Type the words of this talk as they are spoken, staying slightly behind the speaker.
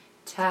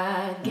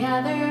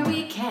Together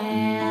we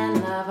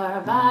can love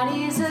our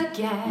bodies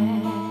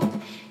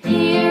again.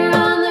 Here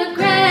on the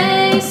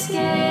Grayscale.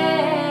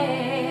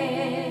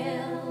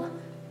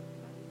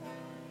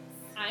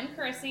 I'm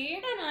Chrissy.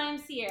 And I'm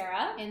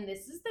Sierra. And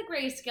this is the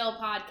Grayscale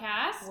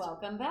podcast.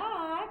 Welcome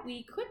back.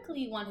 We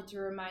quickly wanted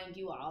to remind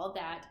you all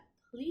that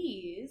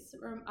please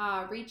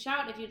reach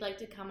out if you'd like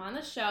to come on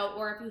the show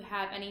or if you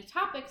have any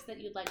topics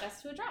that you'd like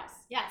us to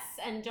address. Yes,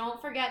 and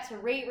don't forget to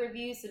rate,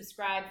 review,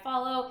 subscribe,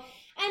 follow,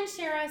 and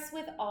share us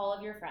with all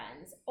of your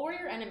friends or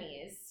your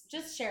enemies.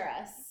 Just share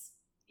us.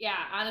 Yeah,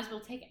 honest, we'll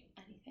take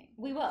anything.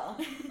 We will.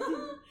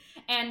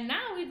 And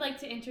now we'd like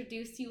to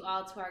introduce you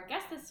all to our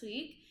guest this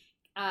week,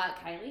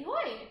 Kyleigh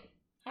Hoye.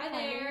 Hi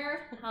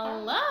there.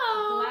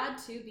 Hello. Glad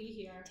to be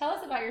here. Tell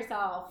us about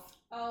yourself.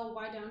 Oh,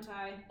 why don't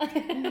I?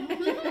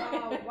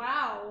 Oh,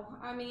 wow.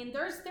 I mean,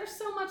 there's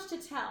so much to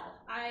tell.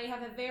 I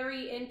have a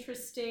very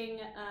interesting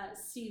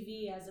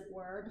CV, as it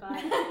were, but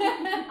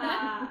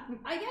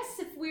I guess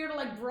if we were to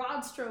like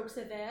broad strokes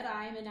of it,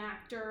 I'm an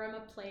actor, I'm a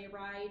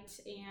playwright,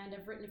 and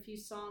I've written a few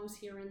songs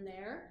here and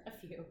there. A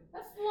few.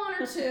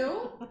 One or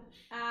two.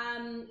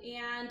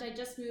 And I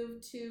just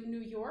moved to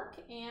New York,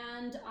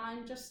 and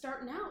I'm just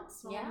starting out,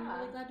 so I'm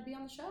really glad to be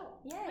on the show.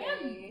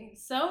 Yay.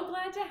 So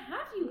glad to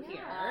have you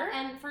here.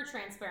 And for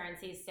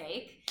transparency's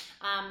sake,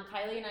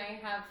 Kyleigh and I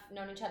have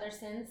known each other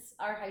since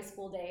our high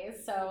school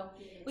days, so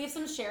we have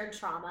some shared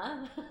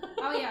trauma.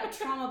 Oh yeah,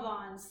 trauma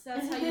bonds.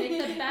 That's how you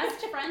make the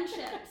best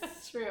friendships.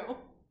 That's true.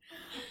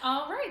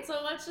 All right,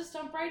 so let's just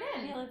jump right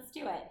in. Yeah, let's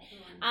do it.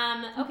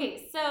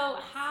 Okay, so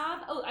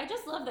I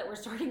just love that we're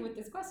starting with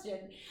this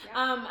question.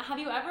 Yeah. Have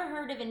you ever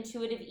heard of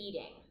intuitive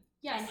eating?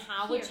 Yes. And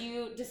how would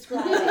you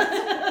describe it?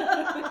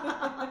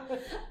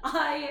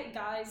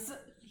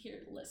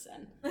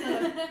 Listen.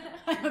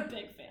 I'm a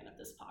big fan of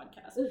this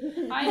podcast.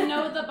 I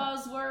know the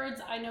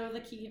buzzwords. I know the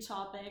key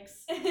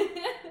topics.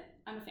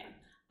 I'm a fan.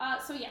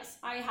 So yes,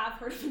 I have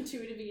heard of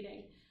intuitive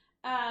eating.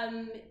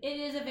 It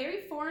is a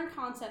very foreign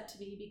concept to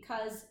me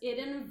because it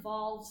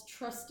involves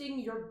trusting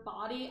your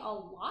body a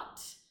lot,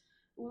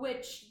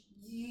 which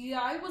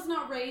I was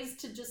not raised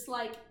to just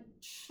like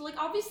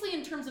obviously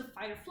in terms of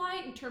fight or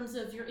flight, in terms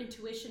of your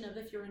intuition of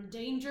if you're in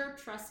danger,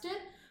 trust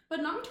it,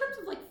 but not in terms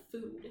of like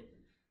food.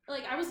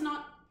 Like I was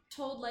not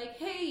told like,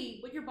 hey,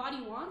 what your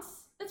body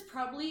wants, that's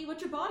probably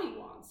what your body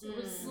wants. It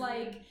was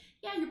like,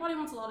 yeah, your body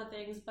wants a lot of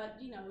things, but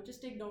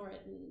just ignore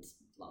it and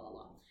la la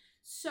la.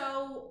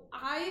 So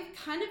I've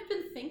kind of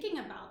been thinking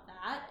about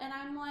that, and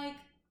I'm like,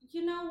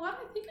 you know what?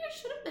 I think I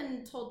should have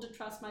been told to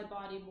trust my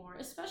body more,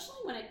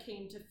 especially when it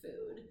came to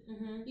food.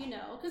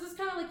 Because it's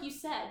kind of like you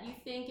said, you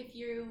think if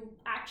you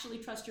actually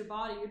trust your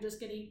body, you're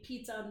just gonna eat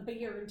pizza and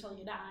beer until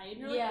you die,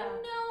 and you're like,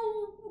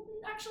 no,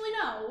 actually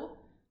no.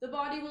 The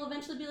body will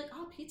eventually be like,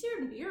 oh, pizza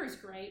and beer is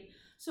great.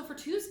 So for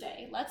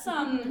Tuesday, let's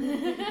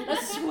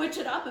let's switch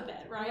it up a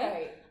bit,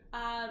 right?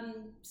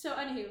 So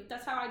anywho,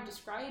 that's how I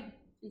describe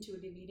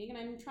intuitive eating, and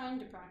I'm trying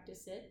to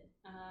practice it.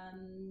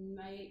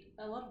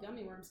 I love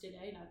gummy worms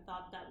today, and I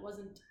thought that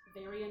wasn't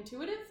very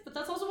intuitive, but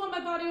that's also what my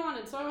body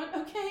wanted, so I went,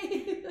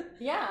 okay.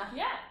 Yeah.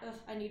 Ugh,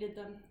 I needed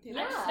them.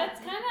 That's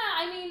kind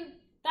of,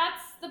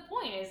 that's the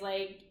point, is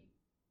like,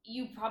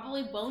 you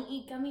probably won't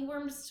eat gummy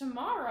worms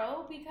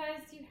tomorrow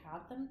because you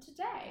had them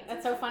today.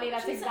 That's so funny.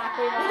 That's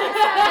exactly what I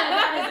said.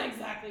 That is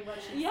exactly what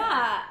she said.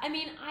 Yeah. I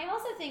mean, I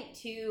also think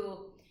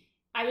too,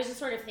 I was just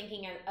sort of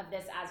thinking of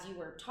this as you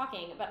were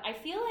talking, but I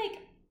feel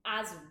like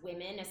as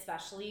women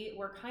especially,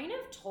 we're kind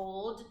of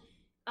told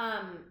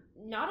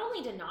not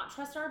only to not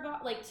trust our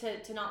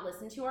to not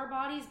listen to our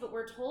bodies, but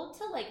we're told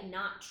to like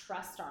not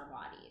trust our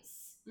bodies.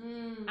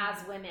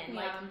 As women,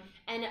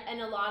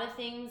 and a lot of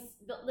things,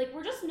 like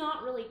we're just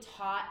not really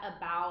taught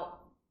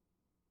about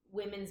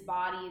women's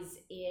bodies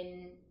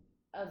in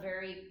a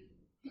very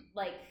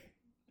like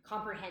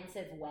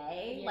comprehensive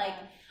way. Like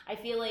I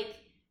feel like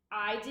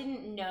I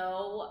didn't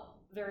know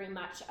very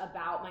much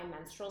about my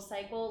menstrual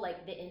cycle,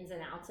 like the ins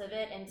and outs of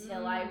it,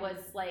 until I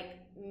was like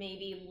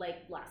maybe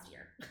like last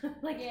year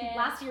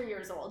last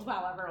years old,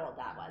 however old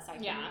that was, I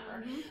can't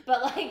remember.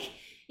 But like,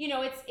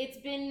 it's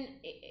been,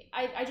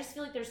 I just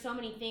feel like there's so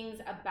many things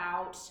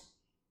about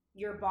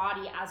your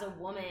body as a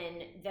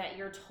woman that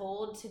you're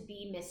told to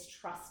be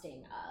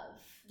mistrusting of.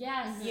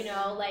 Yes.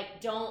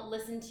 Like don't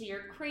listen to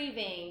your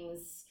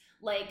cravings,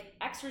 like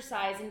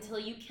exercise until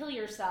you kill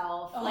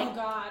yourself. Oh like,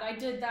 God, I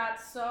did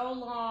that so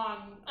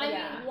long. I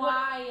mean,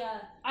 why?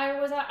 I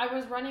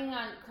was running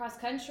on cross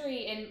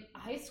country in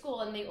high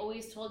school, and they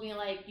always told me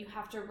like you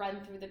have to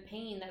run through the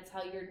pain. That's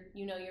how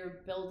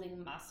you're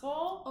building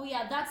muscle. Oh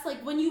yeah, that's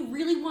like when you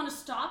really want to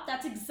stop.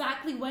 That's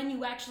exactly when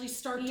you actually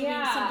start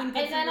doing something good for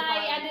your body. And then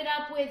I ended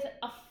up with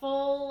a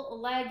full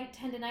leg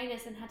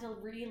tendonitis and had to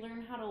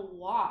relearn how to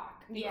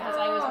walk because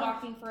I was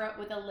walking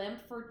with a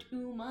limp for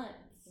 2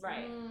 months.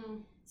 Right.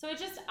 So it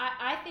just,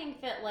 I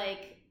think that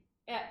like,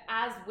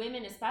 as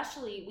women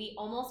especially, we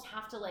almost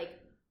have to like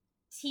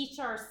teach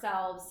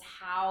ourselves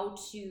how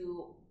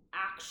to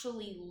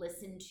actually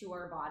listen to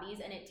our bodies,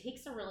 and it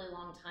takes a really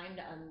long time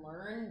to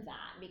unlearn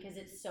that because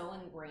it's so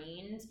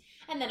ingrained.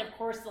 And then of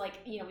course, like,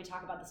 you know, we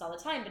talk about this all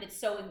the time, but it's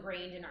so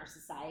ingrained in our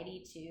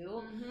society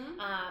too.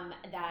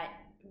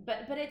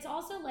 But it's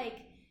also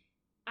like,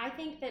 I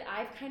think that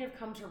I've kind of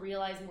come to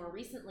realize more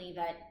recently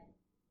that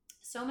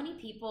so many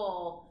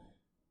people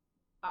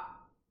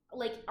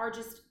like are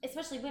just,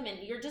 especially women,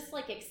 you're just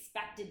like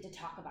expected to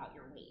talk about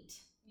your weight.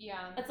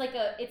 Yeah. It's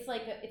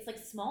like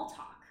small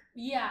talk.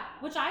 Yeah.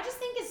 Which I just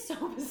think is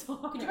so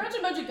bizarre. Could you imagine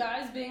a bunch of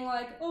guys being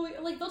like, oh,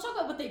 like they'll talk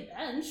about what they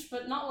bench,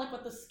 but not like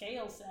what the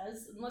scale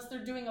says, unless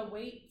they're doing a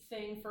weight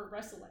thing for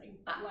wrestling.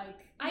 Like,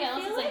 I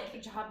feel like a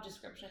job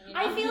description. You know?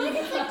 I feel like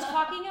it's like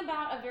talking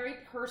about a very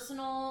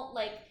personal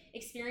like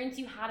experience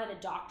you had at a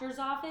doctor's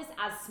office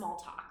as small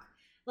talk.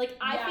 Like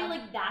I feel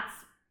like that's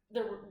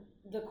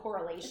the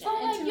correlation. It's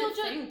not like you'll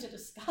thing to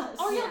discuss.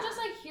 Or you'll just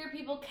like hear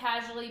people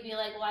casually be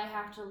like, well, I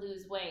have to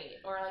lose weight,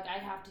 or like I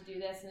have to do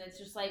this, and it's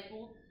just like,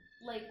 well,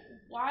 like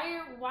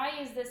why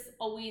is this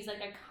always like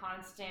a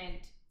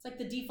constant? It's like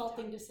the default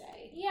thing to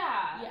say.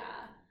 Yeah.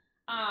 Yeah.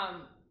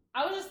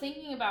 I was just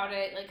thinking about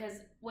it, like, because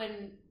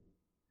when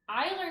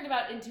I learned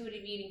about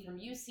intuitive eating from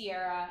you,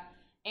 Sierra,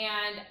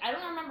 and I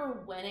don't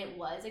remember when it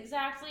was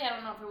exactly. I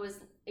don't know if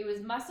it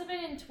was must have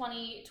been in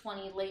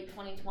 2020, late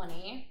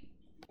 2020.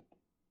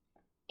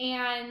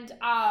 And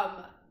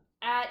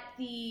I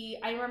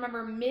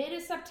remember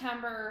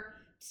mid-September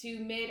to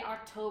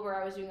mid-October,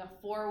 I was doing a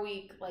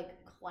 4-week like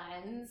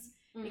cleanse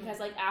because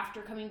like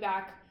after coming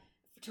back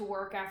to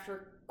work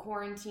after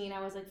quarantine,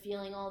 I was like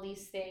feeling all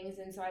these things,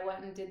 and so I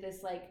went and did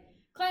this like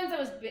cleanse that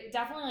was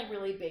definitely like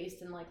really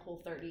based in like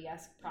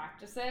Whole30-esque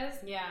practices.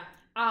 Yeah.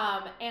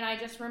 And I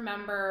just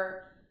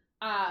remember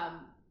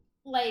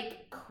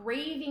like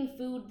craving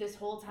food this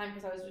whole time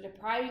because I was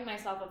depriving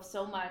myself of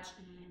so much.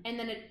 And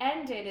then it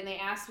ended, and they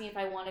asked me if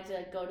I wanted to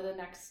like go to the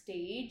next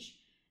stage,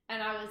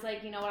 and I was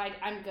like, you know what,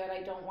 I'm good.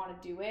 I don't want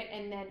to do it.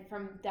 And then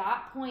from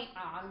that point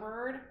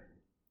onward,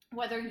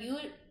 I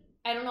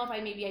don't know if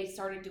I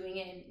started doing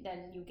it and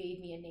then you gave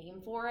me a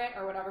name for it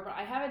or whatever, but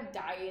I haven't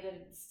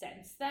dieted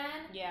since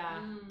then. Yeah.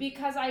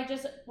 Because I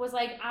just was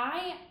like,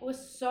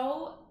 first of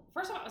all,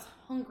 I was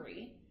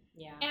hungry.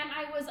 Yeah. And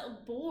I was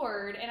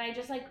bored, and I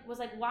just like was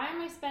like, why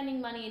am I spending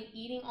money and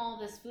eating all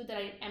this food that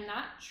I am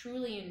not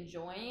truly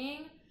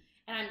enjoying?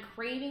 And I'm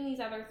craving these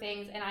other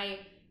things, and I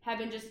have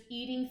been just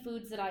eating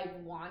foods that I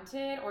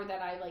wanted or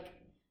that I like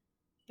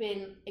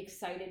been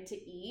excited to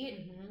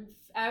eat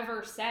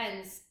ever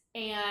since.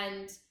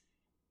 And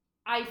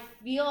I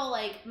feel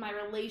like my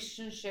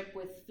relationship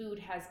with food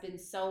has been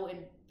so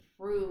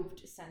improved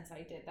since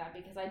I did that,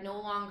 because I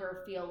no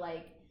longer feel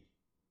like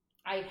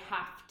I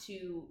have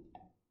to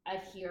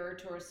adhere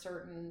to a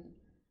certain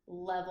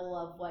level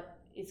of what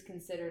is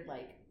considered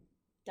like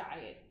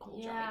diet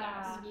culture, I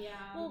guess. Yeah.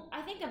 Well,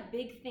 I think a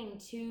big thing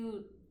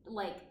too,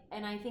 like,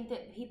 and I think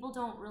that people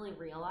don't really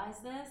realize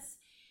this,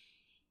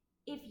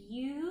 if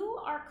you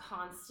are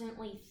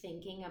constantly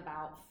thinking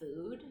about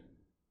food,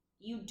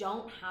 you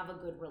don't have a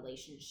good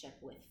relationship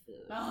with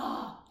food.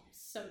 Oh,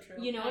 so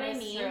true. You know what I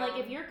mean? True. Like,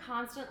 if you're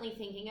constantly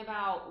thinking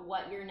about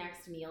what your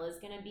next meal is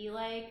going to be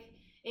like,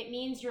 it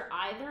means you're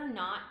either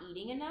not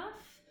eating enough,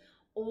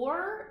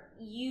 or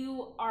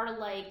you are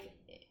like,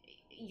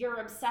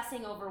 you're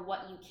obsessing over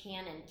what you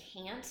can and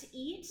can't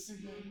eat,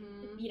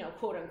 you know,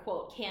 quote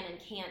unquote, can and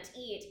can't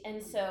eat.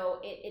 And so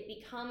it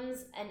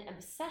becomes an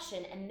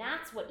obsession, and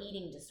that's what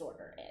eating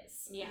disorder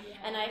is. Yeah.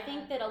 And I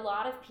think that a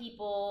lot of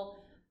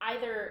people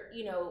either,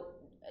 you know,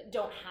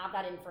 don't have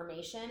that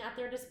information at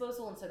their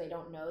disposal, and so they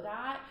don't know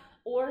that,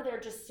 or they're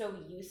just so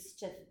used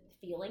to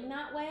feeling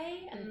that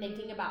way and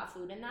thinking about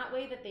food in that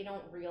way that they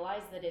don't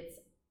realize that it's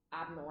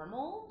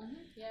abnormal,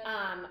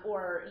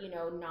 or, you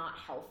know, not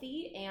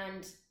healthy.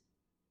 And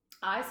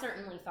I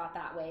certainly thought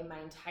that way my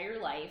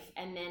entire life,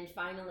 and then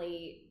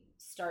finally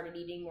started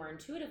eating more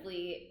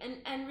intuitively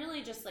and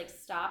really just like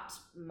stopped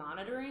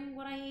monitoring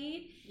what I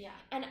ate. Yeah.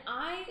 And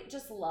I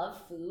just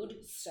love food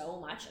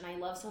so much, and I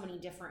love so many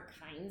different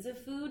kinds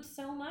of food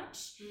so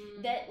much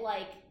that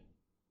like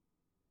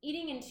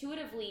eating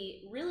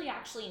intuitively really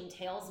actually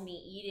entails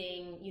me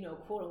eating, you know,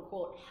 quote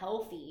unquote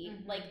healthy,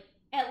 like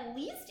at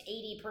least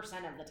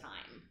 80% of the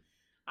time.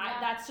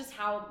 That's just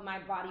how my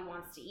body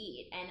wants to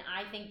eat, and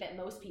I think that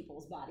most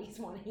people's bodies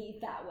want to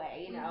eat that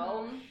way, you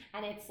know.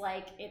 And it's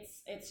like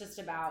it's just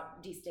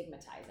about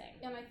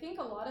destigmatizing. And I think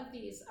a lot of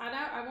these,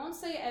 I won't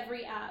say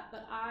every app,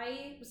 but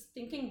I was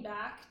thinking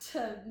back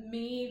to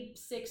me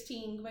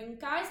 16 going,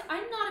 guys,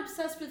 I'm not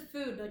obsessed with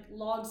food, like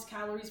logs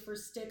calories for a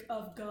stick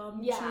of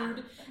gum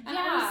chewed. And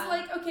I was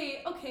like,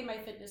 okay, my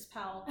fitness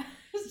pal.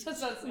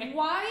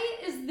 Why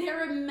is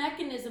there a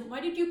mechanism?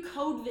 Why did you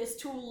code this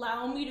to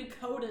allow me to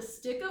code a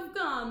stick of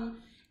gum?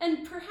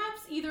 And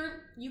perhaps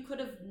either you could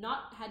have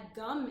not had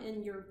gum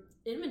in your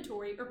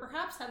inventory, or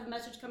perhaps have a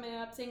message coming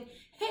up saying,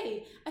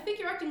 hey, I think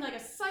you're acting like a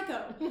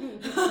psycho.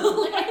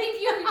 Like, I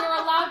think you're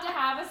allowed to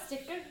have a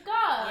stick of gum.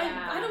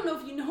 I don't know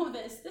if you know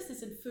this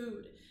isn't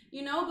food.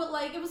 you know, but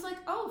like, it was like,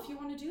 oh, if you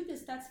want to do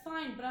this, that's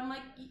fine. But I'm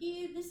like,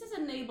 this is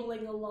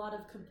enabling a lot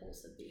of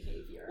compulsive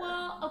behavior.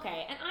 Well,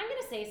 okay, and I'm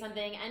going to say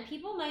something, and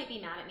people might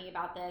be mad at me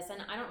about this,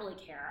 and I don't really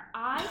care.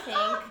 I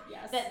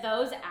think that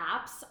those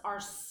apps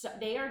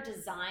they are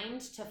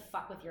designed to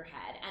fuck with your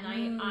head.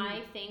 And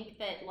I think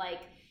that, like,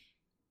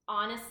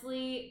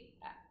 honestly,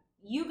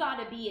 you got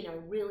to be in a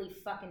really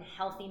fucking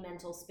healthy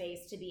mental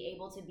space to be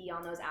able to be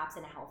on those apps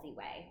in a healthy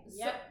way.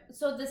 Yep.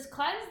 So this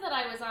cleanse that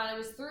I was on, it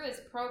was through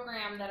this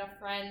program that a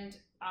friend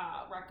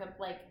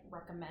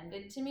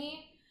recommended to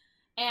me,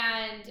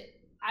 and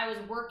I was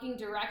working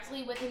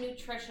directly with a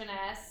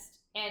nutritionist,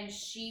 and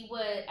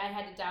I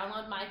had to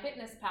download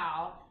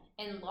MyFitnessPal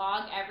and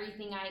log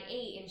everything I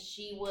ate, and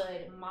she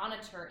would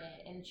monitor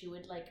it, and she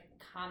would like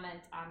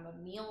comment on the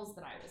meals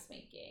that I was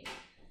making.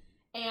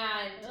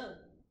 And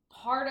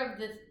part of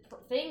the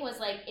thing was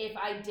like, if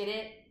I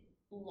didn't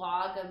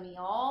log a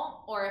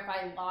meal, or if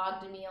I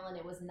logged a meal and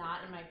it was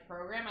not in my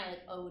program, I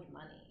like owed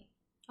money.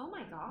 Oh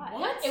my God.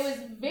 What? It was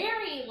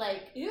very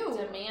like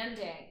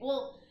demanding.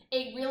 Well,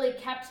 it really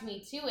kept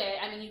me to it.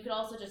 I mean, you could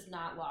also just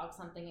not log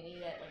something and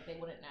eat it, like they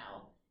wouldn't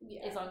know,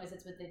 as long as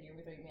it's within your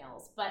 3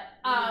 meals. But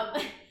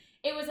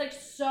it was like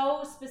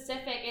so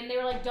specific, and they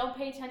were like, don't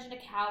pay attention to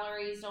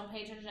calories, don't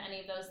pay attention to any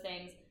of those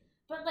things.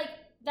 But like,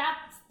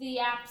 that's the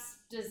app's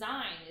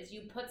design, is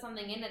you put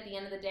something in at the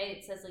end of the day,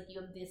 it says like you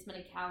have this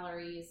many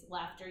calories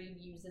left, or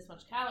you've used this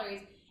much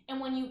calories. And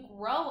when you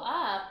grow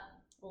up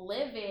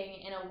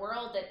living in a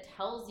world that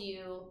tells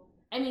you,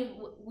 I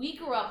mean, we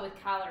grew up with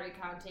calorie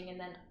counting, and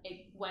then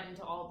it went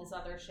into all this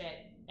other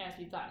shit as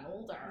we've gotten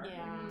older.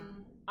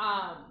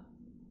 Yeah.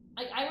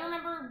 Like, I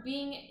remember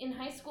being in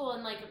high school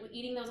and like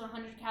eating those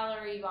 100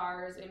 calorie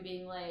bars and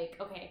being like,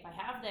 okay, if I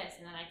have this,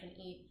 and then I can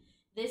eat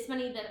this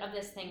many of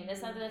this thing and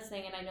this of this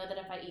thing, and I know that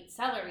if I eat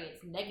celery,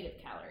 it's negative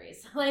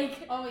calories.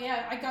 Like, oh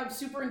yeah, I got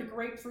super into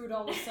grapefruit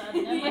all of a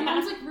sudden. And my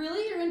mom's like,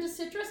 really? You're into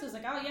citrus? I was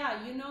like, oh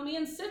yeah, you know me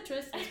and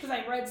citrus. It's because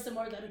I read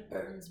somewhere that it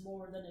burns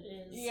more than it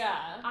is.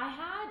 Yeah. I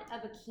had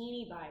a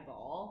bikini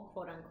Bible,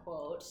 quote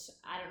unquote.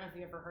 I don't know if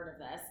you ever heard of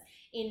this.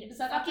 Is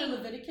that after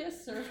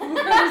Leviticus? Or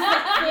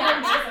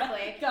yeah,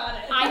 basically. Got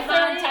it. I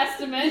Third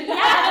Testament.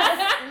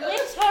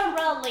 Yes,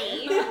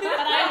 literally.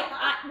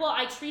 But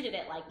I treated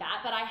it like that,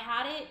 but I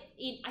had it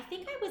I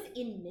think I was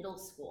in middle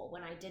school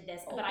when I did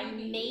this, but I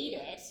made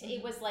it.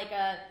 It was like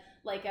a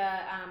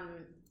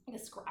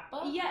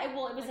scrapbook? Yeah, it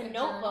was like a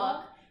notebook,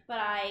 journal? But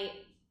I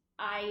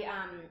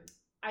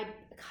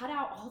cut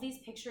out all these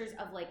pictures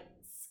of like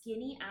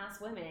skinny ass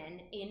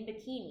women in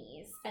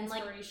bikinis, and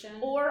like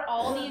or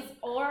all these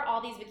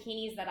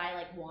bikinis that I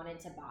like wanted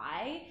to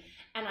buy,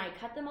 and I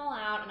cut them all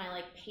out and I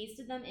like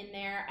pasted them in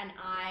there, and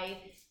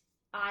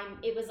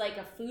it was like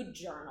a food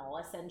journal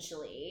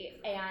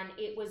essentially, and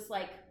it was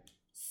like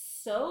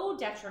so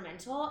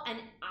detrimental. And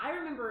I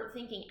remember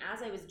thinking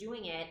as I was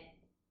doing it,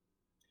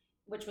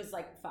 which was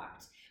like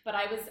fucked, but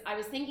I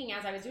was thinking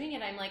as I was doing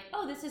it, I'm like,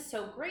 oh, this is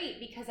so great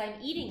because I'm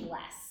eating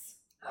less.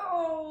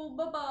 Oh,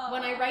 baba.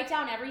 When I write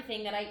down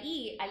everything that I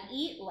eat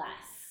less.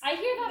 I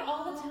hear that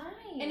all the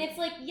time. And it's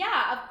like,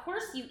 yeah, of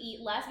course you eat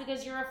less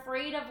because you're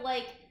afraid of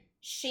like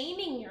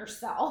shaming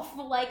yourself.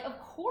 Like, of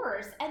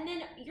course. And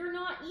then you're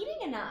not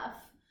eating enough.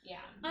 Yeah.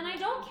 And I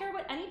don't care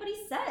what anybody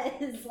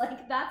says.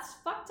 Like, that's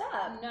fucked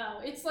up. No,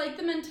 it's like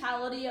the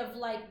mentality of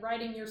like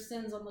writing your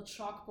sins on the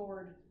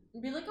chalkboard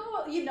and be like,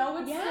 oh, you know,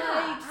 it's like,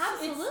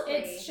 absolutely.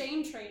 It's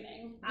shame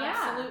training. Yeah.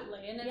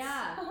 Absolutely. And it's,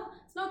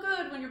 it's no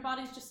good when your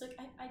body's just like,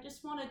 I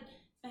just wanted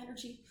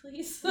energy,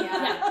 please.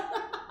 Yeah.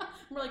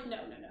 We're like, no,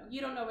 you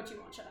don't know what you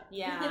want, shut up.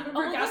 Yeah.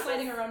 We're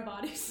gaslighting our own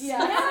bodies.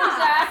 Yeah,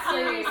 exactly.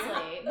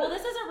 Seriously. Well,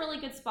 this is a really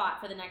good spot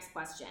for the next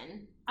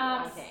question,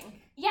 I think.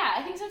 Yeah,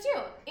 I think so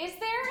too. Is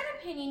there an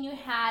opinion you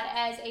had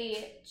as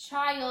a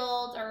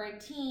child or a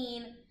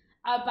teen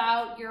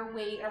about your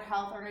weight or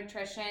health or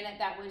nutrition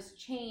that was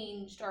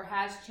changed or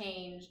has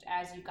changed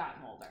as you've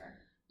gotten older?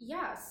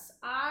 Yes.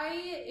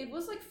 It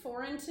was like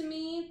foreign to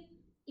me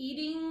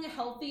eating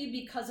healthy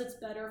because it's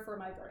better for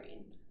my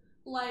brain.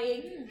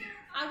 Like,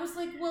 I was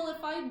like, well,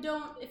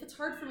 if it's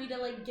hard for me to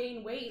like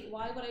gain weight,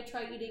 why would I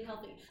try eating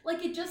healthy? Like,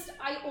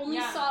 I only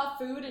saw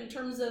food in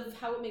terms of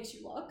how it makes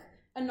you look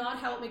and not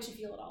how it makes you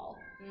feel at all.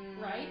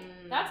 Right?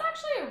 That's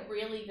actually a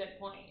really good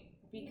point,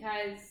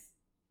 because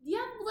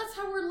yeah, well, that's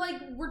how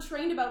we're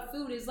trained about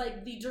food, is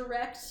like the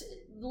direct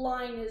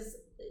line is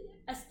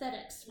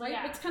aesthetics, right?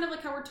 Yeah. It's kind of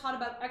like how we're taught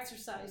about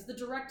exercise. The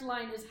direct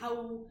line is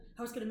how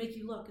it's going to make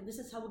you look, and this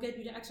is how we'll get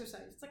you to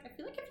exercise. It's like, I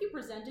feel like if you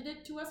presented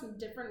it to us in a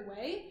different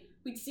way,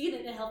 we'd see it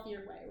in a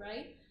healthier way,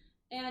 right?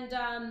 And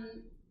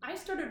I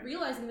started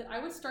realizing that I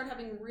would start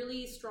having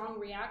really strong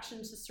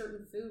reactions to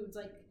certain foods,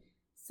 like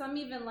some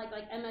even like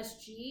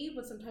MSG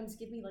would sometimes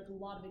give me like a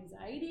lot of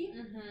anxiety,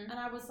 and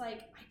I was like,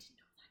 I didn't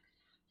know that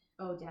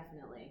could happen. Oh,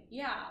 definitely.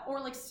 Yeah, or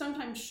like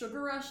sometimes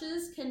sugar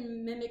rushes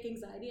can mimic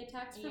anxiety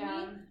attacks for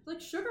me. Like,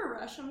 sugar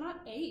rush, I'm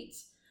not 8.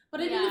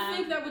 But I didn't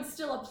think that would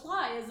still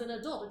apply as an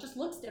adult. It just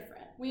looks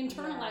different. We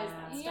internalize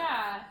that stuff.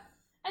 Yeah.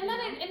 And then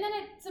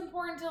it's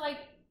important to like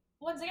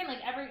once again,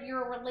 like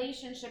your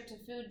relationship to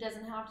food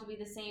doesn't have to be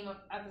the same as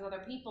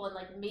other people, and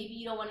like maybe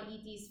you don't want to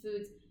eat these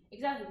foods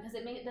exactly because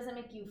it doesn't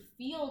make you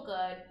feel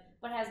good,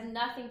 but has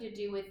nothing to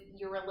do with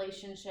your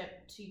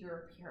relationship to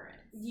your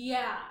appearance.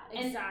 Yeah,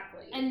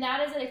 exactly. And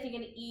that is, I think,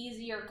 an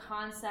easier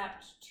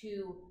concept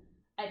to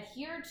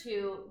adhere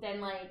to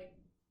than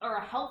or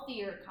a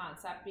healthier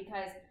concept,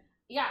 because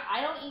yeah,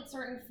 I don't eat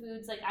certain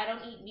foods. Like I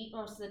don't eat meat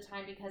most of the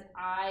time because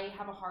I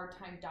have a hard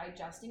time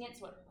digesting it,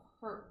 so it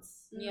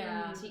hurts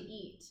to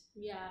eat.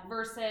 Yeah.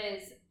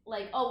 Versus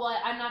like, oh well,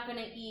 I'm not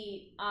gonna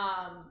eat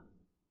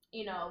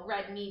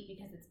red meat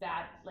because it's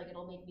bad. Like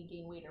it'll make me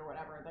gain weight or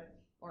whatever.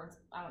 Or it's,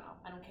 I don't know.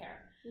 I don't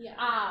care.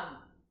 Yeah.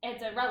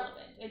 It's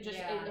irrelevant. It just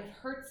it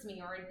hurts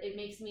me, or it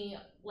makes me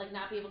like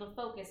not be able to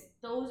focus.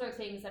 Those are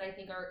things that I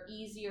think are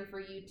easier for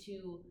you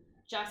to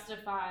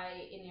justify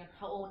in your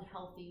own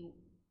healthy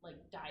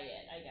like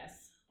diet, I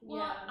guess.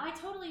 Well, I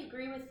totally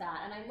agree with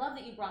that, and I love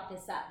that you brought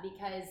this up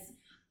because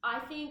I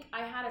think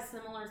I had a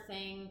similar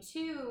thing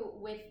too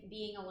with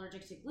being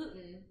allergic to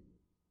gluten.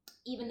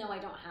 Even though I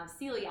don't have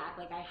celiac,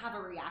 like I have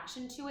a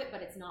reaction to it,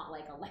 but it's not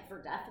like a life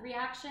or death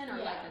reaction or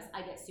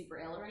I get super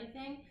ill or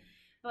anything.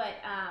 But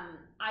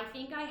I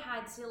think I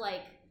had to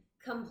like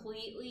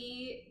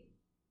completely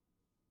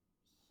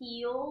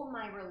heal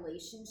my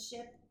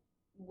relationship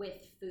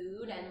with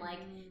food and like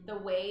the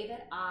way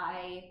that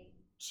I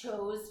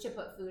chose to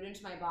put food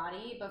into my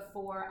body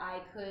before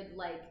I could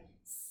like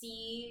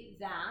see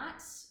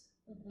that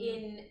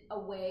in a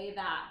way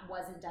that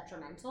wasn't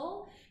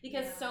detrimental,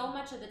 because so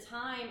much of the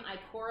time I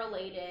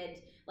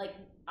correlated, like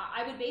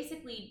I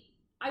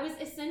was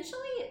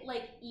essentially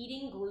like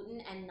eating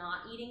gluten and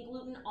not eating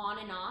gluten on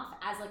and off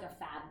as like a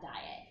fad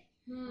diet,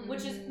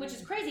 which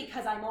is crazy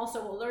because I'm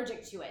also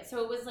allergic to it.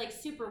 So it was like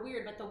super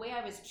weird, but the way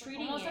I was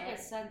treating almost it, like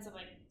a sense of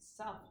like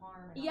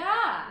self-harm.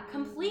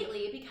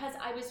 Completely, because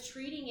I was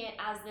treating it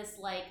as this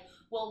like,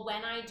 well,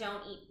 when I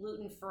don't eat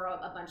gluten for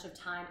a bunch of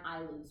time,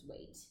 I lose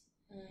weight.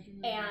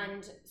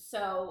 And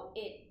so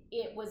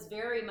it was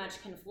very much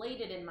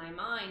conflated in my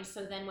mind.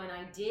 So then when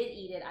I did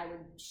eat it, I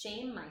would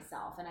shame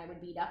myself and I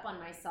would beat up on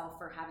myself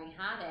for having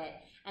had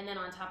it. And then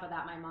on top of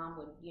that, my mom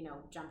would,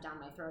 jump down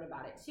my throat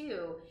about it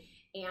too.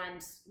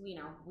 And,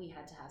 we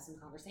had to have some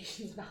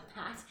conversations about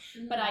that.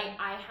 But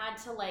I had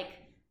to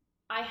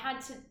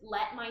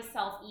let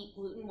myself eat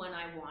gluten when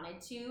I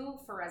wanted to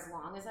for as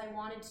long as I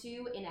wanted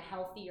to in a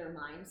healthier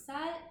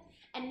mindset.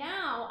 And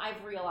now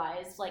I've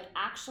realized, like,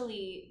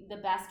 actually the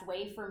best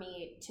way for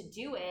me to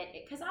do it,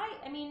 because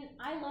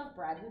I love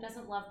bread. Who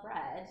doesn't love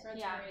bread?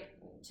 Bread's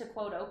great. To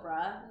quote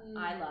Oprah,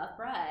 I love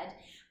bread.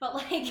 But,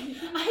 like,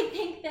 I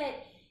think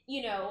that,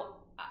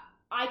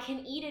 I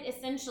can eat it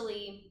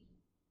essentially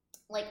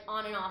like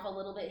on and off a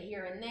little bit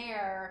here and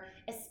there,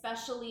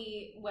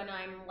 especially when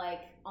I'm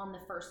like on the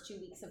first 2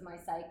 weeks of my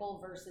cycle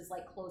versus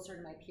like closer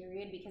to my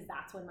period, because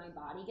that's when my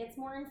body gets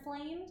more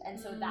inflamed. And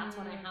so that's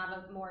when I have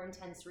a more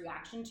intense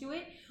reaction to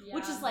it,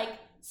 which is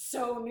like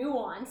so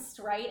nuanced,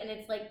 right? And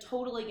it's like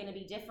totally going to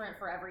be different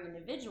for every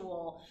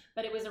individual.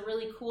 But it was a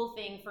really cool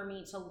thing for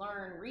me to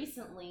learn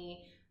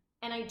recently.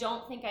 And I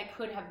don't think I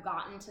could have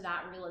gotten to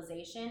that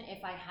realization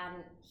if I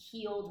hadn't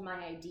healed my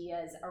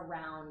ideas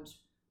around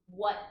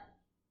what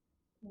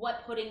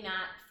putting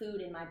that food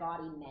in my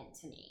body meant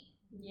to me.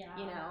 Yeah.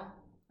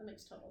 That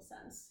makes total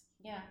sense.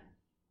 Yeah.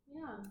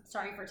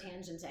 Sorry for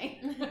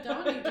tangenting.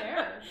 Don't you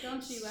dare.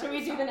 Don't you ever. Should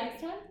we do the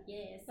next one?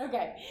 Yes.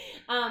 Okay.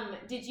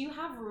 Did you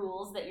have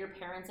rules that your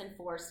parents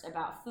enforced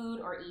about food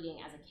or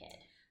eating as a kid?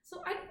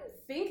 So I didn't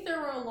think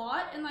there were a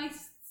lot, and I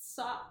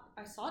saw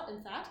it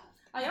in that.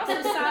 I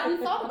also sat and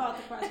thought about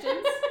the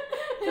questions.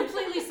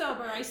 Completely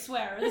sober, I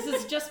swear. This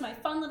is just my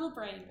fun little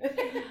brain.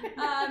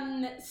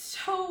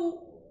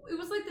 So it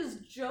was like this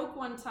joke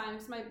one time,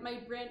 because my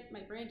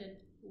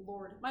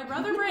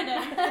brother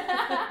Brandon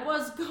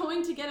was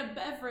going to get a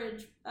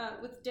beverage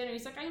with dinner.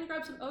 He's like, I'm gonna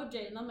grab some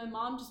OJ, and then my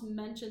mom just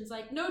mentions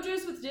like, no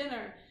juice with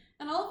dinner,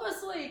 and all of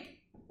us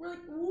like, we're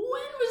like, when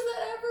was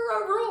that ever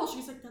a rule?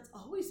 She's like, that's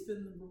always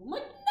been the rule. I'm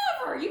like,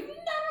 never, you've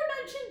never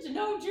mentioned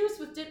no juice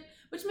with dinner,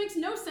 which makes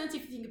no sense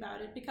if you think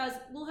about it, because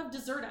we'll have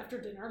dessert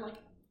after dinner like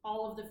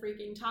all of the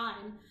freaking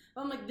time.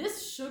 But I'm like,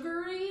 this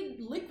sugary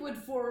liquid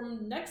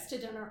form next to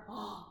dinner,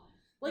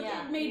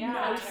 it made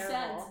no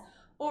sense.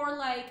 Or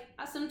like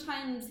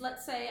sometimes,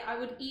 let's say I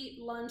would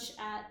eat lunch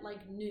at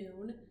like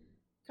noon,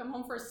 come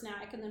home for a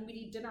snack, and then we'd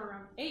eat dinner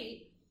around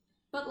 8.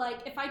 But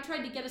like if I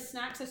tried to get a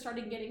snack, so I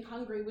started getting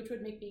hungry, which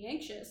would make me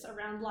anxious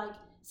around like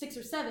 6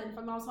 or 7. If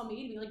my mom saw me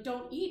eating, like,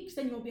 don't eat, because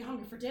then you won't be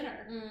hungry for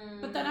dinner.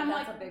 But then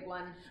that's a big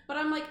one. But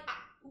I'm like,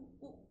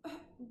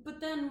 but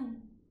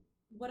then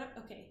what if,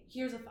 okay,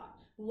 here's a thought.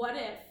 What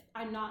if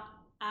I'm not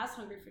as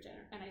hungry for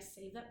dinner and I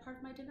save that part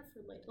of my dinner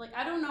for later? Like,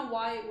 I don't know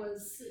why it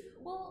was,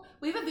 well,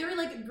 we have a very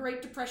like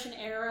Great Depression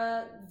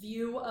era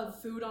view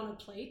of food on a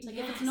plate. Like,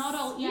 if it's not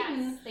all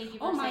eaten, thank you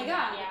for oh my saying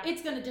God, that,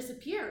 it's going to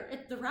disappear.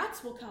 The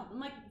rats will come. I'm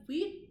like,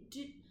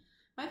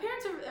 My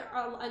parents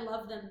are I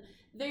love them.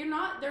 They're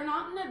not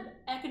in an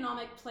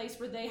economic place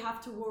where they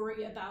have to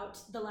worry about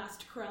the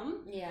last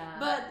crumb. Yeah.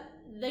 But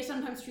they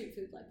sometimes treat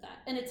food like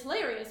that. And it's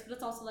hilarious, but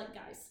it's also like,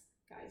 guys,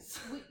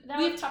 we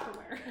have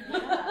Tupperware.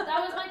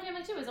 That was my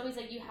family too. It was always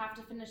like, you have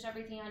to finish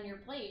everything on your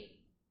plate.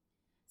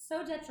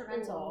 So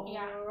detrimental.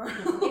 Yeah.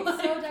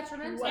 It's so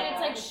detrimental. And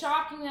it's like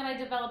shocking that I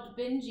developed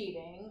binge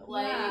eating.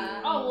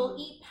 Like, we'll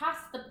eat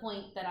past the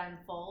point that I'm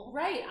full.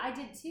 Right, I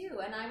did too.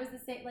 And I was the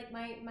same, like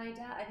my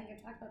dad, I think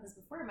I've talked about this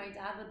before, my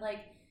dad would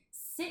like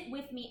sit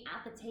with me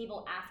at the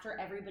table after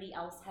everybody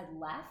else had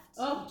left.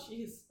 Oh,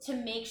 jeez. To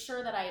make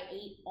sure that I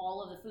ate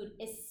all of the food,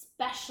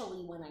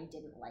 especially when I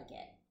didn't like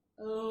it.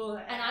 Oh.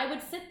 And I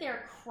would sit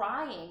there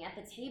crying at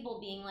the table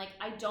being like,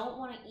 I don't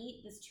want to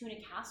eat this tuna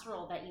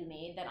casserole that you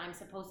made that I'm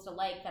supposed to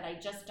like, that I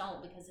just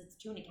don't because it's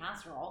tuna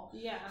casserole.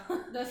 Yeah.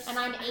 And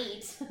I'm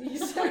 8.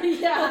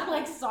 Yeah.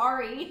 Like,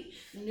 sorry.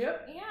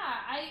 Nope. Yeah,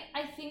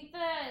 I think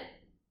that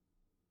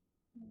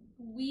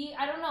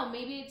I don't know,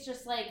 maybe it's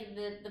just like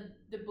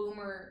the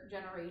boomer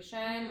generation.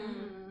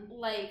 Mm-hmm.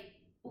 Like,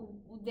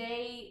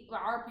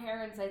 our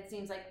parents, it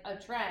seems like a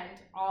trend,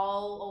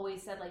 all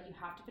always said like, you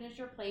have to finish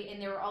your plate, and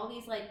there were all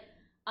these like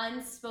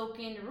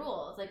unspoken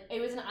rules. Like, it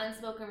was an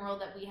unspoken rule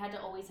that we had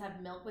to always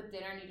have milk with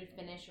dinner, and you to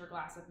finish your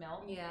glass of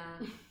milk. Yeah.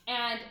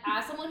 And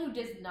as someone who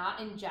does not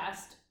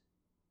ingest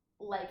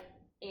like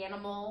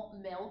animal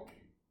milk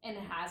and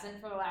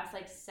hasn't for the last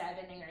like 7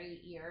 or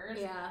 8 years,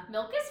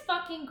 milk is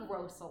fucking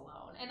gross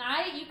alone. And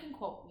you can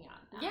quote me on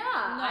that. Yeah,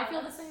 No, I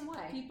feel the same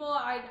way. People,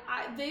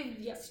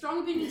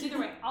 strong opinions either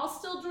way. I'll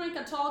still drink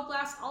a tall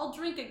glass. I'll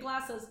drink a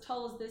glass as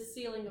tall as this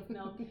ceiling of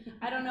milk.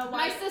 I don't know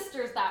why. My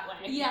sister's that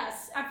way.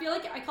 Yes, I feel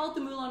like I call it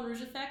the Moulin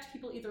Rouge effect.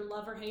 People either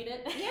love or hate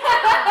it.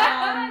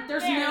 Yeah.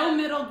 There's no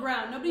middle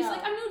ground. Nobody's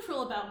like, I'm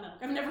neutral about milk.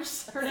 I've never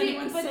heard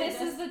anyone say this. But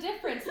this is the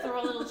difference.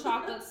 Throw a little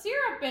chocolate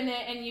syrup in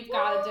it, and you've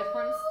got a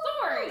different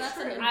story. That's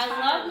true. I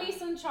love me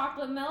some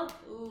chocolate milk.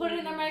 Ooh. Put it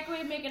in the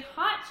microwave, make it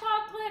hot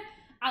chocolate.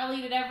 I'll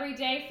eat it every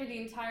day for the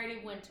entirety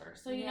of winter.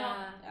 So, you know,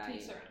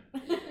 peace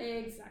around.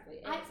 Exactly.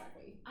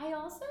 I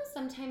also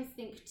sometimes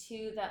think,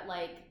 too, that,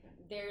 like,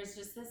 there's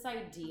just this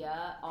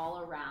idea all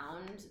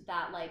around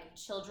that, like,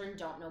 children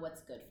don't know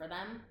what's good for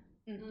them.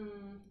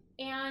 Mm-hmm.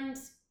 And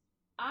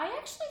I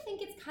actually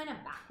think it's kind of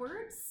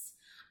backwards.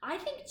 I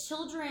think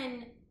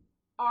children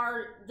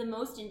are the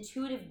most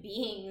intuitive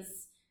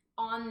beings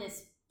on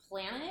this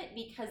planet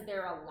because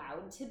they're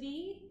allowed to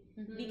be.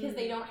 Mm-hmm. Because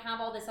they don't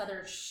have all this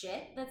other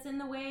shit that's in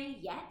the way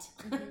yet.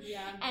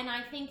 Yeah. And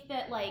I think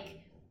that, like,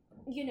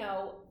 you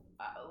know,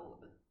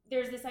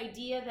 there's this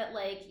idea that,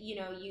 like, you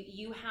know,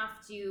 you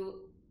have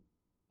to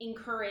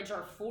encourage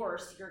or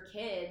force your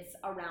kids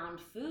around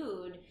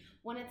food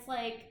when it's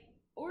like,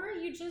 or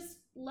you just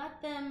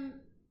let them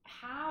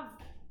have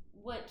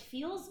what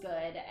feels good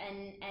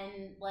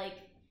and like,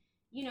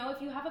 you know,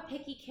 if you have a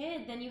picky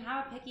kid, then you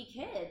have a picky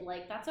kid.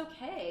 Like, that's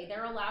okay.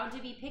 They're allowed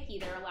to be picky.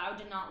 They're allowed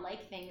to not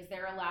like things.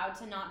 They're allowed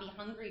to not be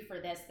hungry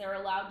for this. They're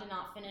allowed to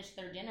not finish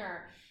their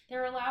dinner.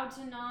 They're allowed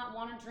to not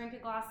want to drink a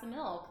glass of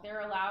milk. They're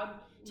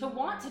allowed to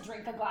want to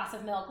drink a glass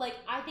of milk. Like,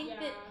 I think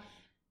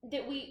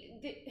that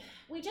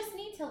we just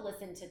need to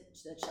listen to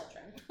the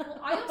children.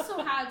 Well, I also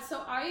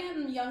I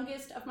am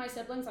youngest of my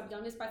siblings. I'm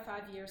youngest by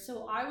 5 years.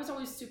 So I was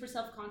always super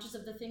self-conscious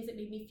of the things that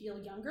made me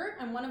feel younger.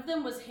 And one of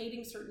them was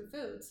hating certain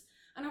foods.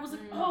 And I was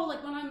like,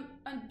 like when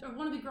I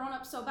want to be grown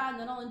up so bad, and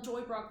then I'll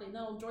enjoy broccoli, and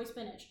then I'll enjoy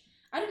spinach.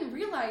 I didn't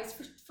realize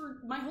for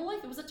my whole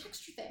life it was a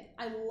texture thing.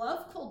 I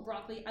love cold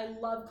broccoli. I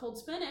love cold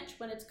spinach.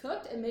 When it's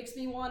cooked, it makes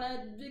me want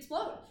to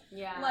explode.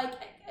 Yeah. Like,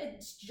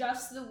 it's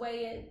just the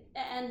way it,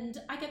 and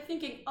I kept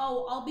thinking,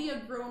 I'll be a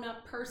grown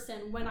up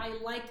person when I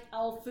like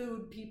all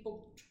food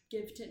people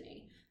give to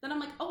me. Then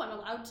I'm like, I'm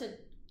allowed to.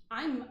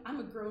 I'm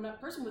a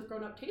grown-up person with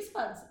grown-up taste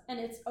buds, and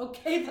it's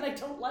okay that I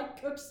don't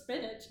like cooked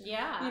spinach.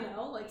 Yeah. You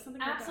know, like something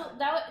like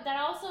that. That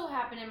also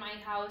happened in my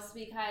house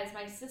because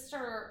my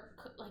sister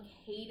like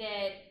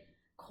hated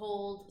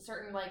cold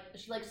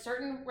she liked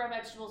certain raw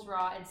vegetables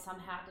raw and some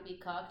had to be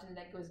cooked, and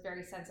that was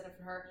very sensitive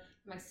for her.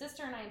 My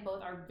sister and I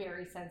both are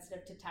very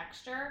sensitive to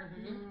texture.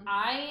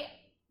 Mm-hmm.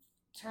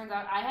 Turns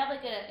out I have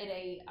like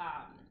a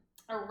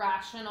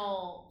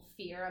irrational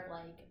fear of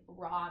like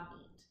raw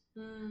meat.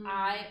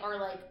 Or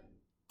like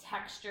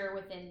texture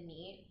within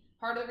meat.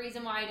 Part of the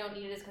reason why I don't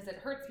eat it is because it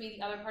hurts me.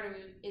 The other part of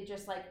it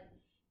just like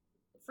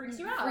freaks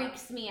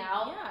me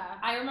out. Yeah.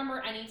 I remember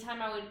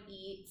anytime I would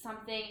eat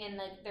something and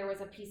like there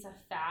was a piece of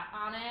fat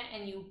on it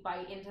and you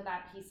bite into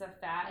that piece of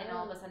fat and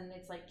all of a sudden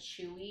it's like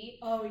chewy.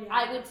 Oh yeah.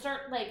 I would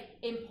start like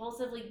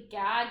impulsively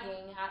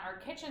gagging at our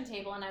kitchen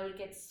table and I would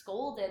get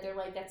scolded. They're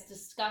like, that's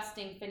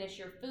disgusting, finish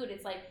your food.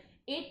 It's like,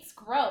 it's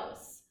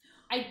gross.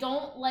 I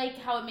don't like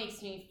how it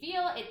makes me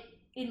feel. It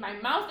in my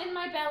mouth, in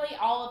my belly,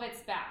 all of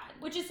it's bad.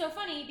 Which is so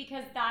funny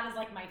because that is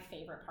like my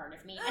favorite part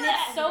of meat. And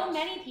it's so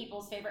many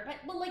people's favorite.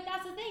 But like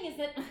that's the thing is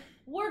that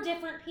we're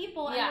different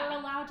people and we're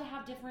allowed to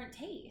have different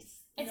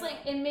tastes. It's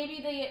like, and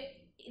maybe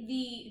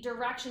the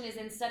direction is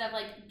instead of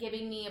like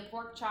giving me a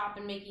pork chop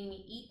and making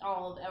me eat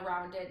all of it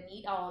around it and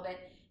eat all of it,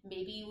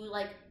 maybe you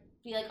like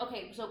be like,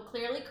 okay, so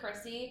clearly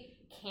Chrissy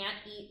can't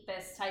eat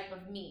this type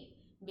of meat.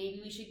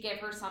 Maybe we should give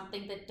her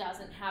something that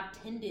doesn't have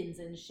tendons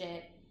and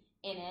shit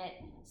in it,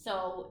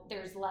 so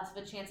there's less of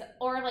a chance.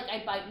 Or like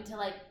I bite into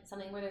like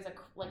something where there's like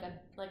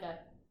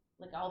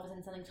all of a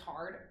sudden something's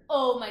hard.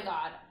 Oh my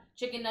god,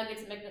 chicken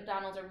nuggets at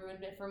McDonald's are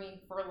ruined it for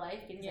me for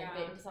life because I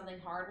bit into something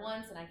hard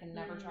once and I can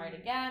never try it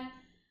again.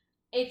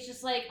 It's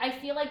just like I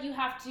feel like you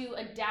have to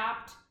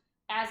adapt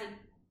as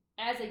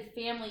a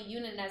family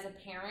unit and as a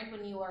parent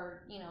when you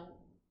are, you know,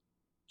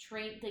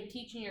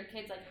 teaching your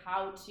kids like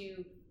how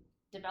to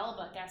develop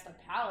a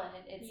palate.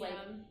 It's like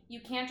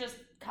you can't just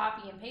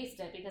copy and paste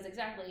it, because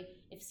exactly,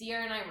 if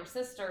Sierra and I were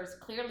sisters,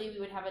 clearly we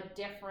would have a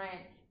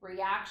different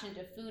reaction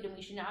to food, and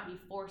we should not be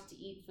forced to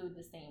eat food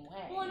the same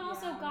way. Well, and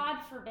also, God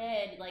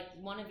forbid, like,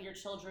 one of your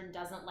children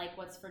doesn't like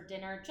what's for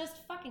dinner, just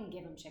fucking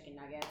give them chicken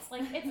nuggets.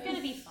 Like, it's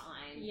gonna be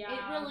fine. It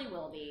really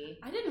will be.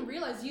 I didn't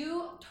realize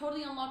you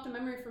totally unlocked a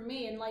memory for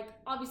me, and like,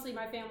 obviously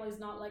my family's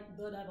not like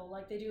the devil,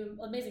 like they do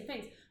amazing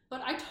things,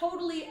 but I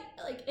totally,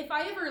 like, if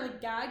I ever like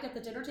gagged at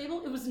the dinner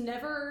table, it was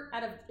never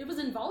it was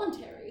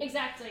involuntary.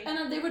 Exactly.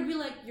 And they would be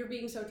like, you're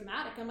being so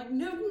dramatic. I'm like,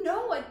 no,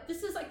 I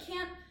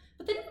can't,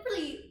 but they didn't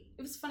really,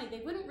 it was funny, they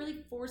wouldn't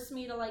really force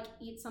me to like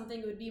eat something.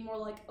 It would be more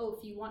like, oh,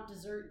 if you want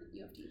dessert,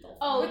 you have to eat the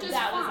whole thing, which is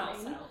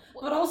fine.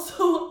 But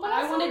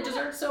I wanted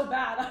dessert so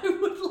bad, I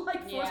would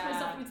like force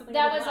myself to eat something.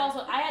 That was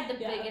also, I had the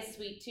biggest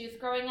sweet tooth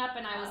growing up,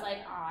 and I was like,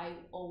 I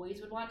always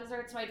would want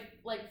dessert, so I'd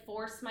like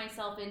force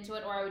myself into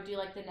it, or I would do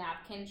like the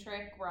napkin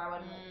trick where I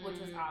would,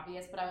 which was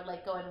obvious, but I would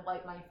like go and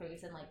wipe my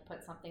face and like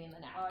put something in the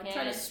napkin.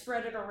 Try to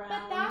spread it around.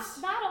 But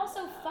that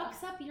also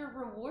fucks up your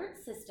reward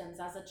systems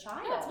as a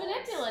child. Yeah, it's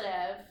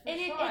manipulative.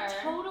 It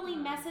totally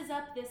messes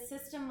up this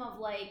system of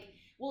like,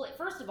 well,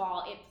 first of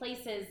all, it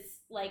places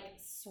like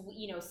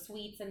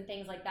sweets and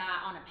things like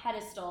that on a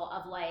pedestal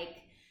of like,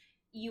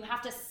 you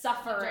have to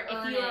suffer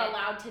if you're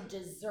allowed to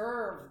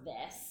deserve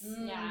this,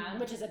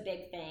 which is a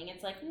big thing.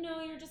 It's like,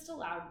 no, you're just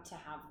allowed to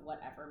have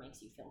whatever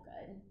makes you feel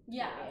good.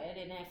 Period.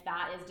 And if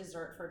that is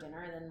dessert for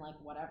dinner, then like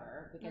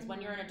whatever, because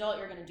when you're an adult,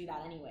 you're going to do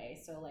that anyway.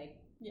 So like,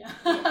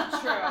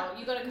 true.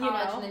 You go to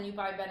college and then you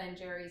buy Ben and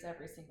Jerry's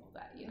every single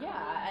day.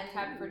 And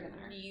have for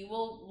dinner. You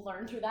will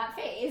learn through that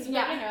phase.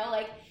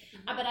 But,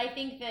 but I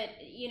think that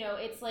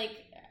it's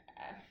like.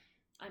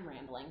 I'm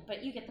rambling,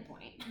 but you get the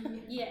point.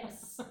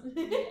 Yes.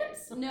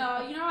 No,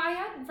 I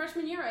had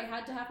freshman year, I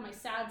had to have my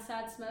sad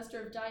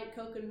semester of Diet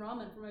Coke and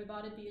ramen for my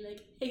body to be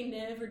like, hey,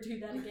 never do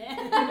that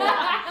again.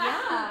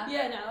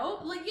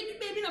 Like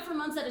maybe not for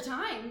months at a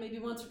time, maybe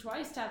once or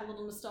twice to have a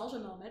little nostalgia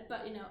moment,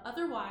 but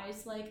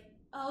otherwise like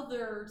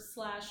other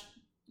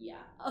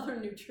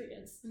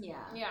nutrients. /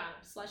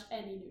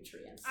 any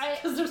nutrients.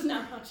 Because there's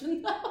not much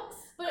in those.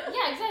 But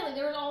exactly.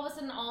 There was all of a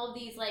sudden all of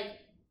these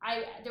like.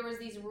 There was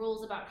these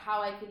rules about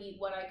how I could eat,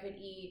 what I could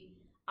eat,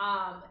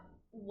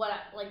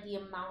 the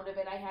amount of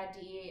it I had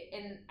to eat,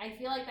 and I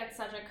feel like that's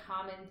such a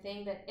common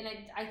thing and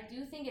I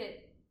do think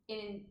it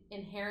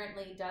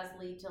inherently does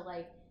lead to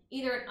like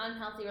either an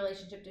unhealthy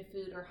relationship to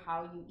food or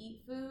how you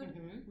eat food.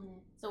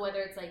 So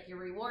whether it's like your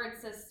reward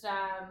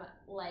system,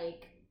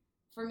 like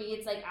for me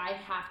it's like I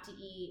have to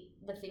eat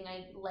the thing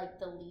I like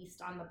the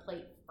least on the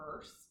plate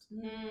first.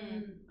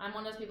 I'm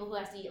one of those people who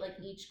has to eat like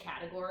each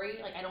category.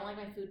 Like I don't like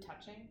my food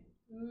touching.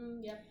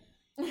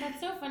 That's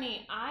so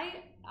funny.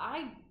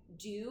 I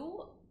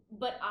do,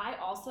 but I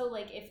also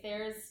like if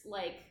there's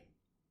like,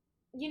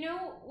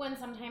 when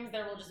sometimes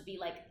there will just be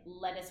like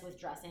lettuce with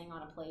dressing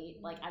on a plate,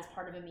 like as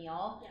part of a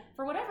meal.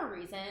 For whatever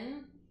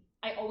reason,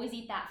 I always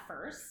eat that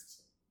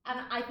first. And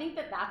I think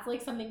that that's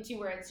like something too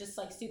where it's just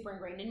like super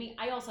ingrained in me.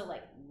 I also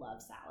like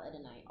love salad,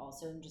 and I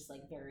also am just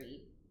like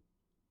very,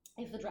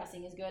 if the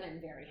dressing is good, I'm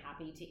very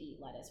happy to eat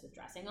lettuce with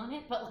dressing on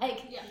it. But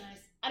like,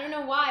 I don't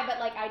know why, but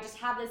like I just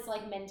have this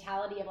like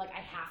mentality of like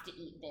I have to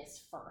eat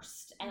this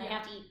first, and I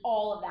have to eat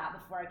all of that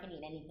before I can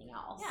eat anything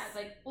else. Yeah, it's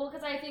like, well,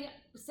 because I think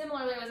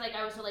similarly,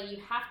 I was told like you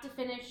have to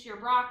finish your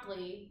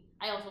broccoli.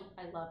 I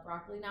love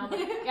broccoli now, but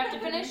you have to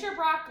finish your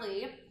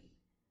broccoli,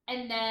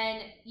 and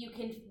then you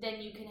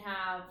can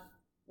have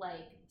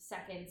like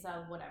seconds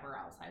of whatever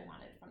else I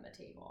wanted from the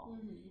table.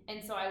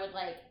 And so I would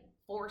like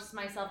force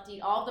myself to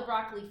eat all the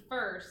broccoli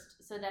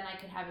first, so then I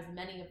could have as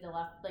many of the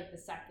left, like the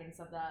seconds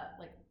of the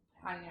like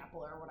pineapple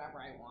or whatever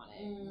I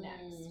wanted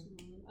next.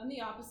 I'm the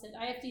opposite.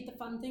 I have to eat the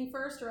fun thing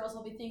first, or else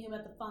I'll be thinking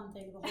about the fun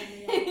thing the whole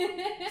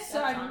meal.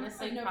 So I'm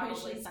honestly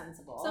probably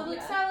sensible. So I'm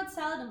like salad.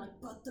 I'm like,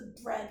 but the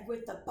bread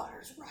with the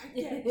butter's right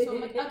there. So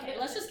I'm like, okay,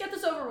 let's just get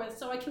this over with,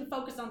 so I can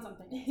focus on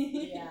something.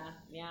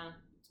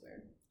 It's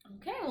weird.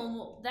 Okay,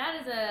 well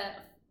that is a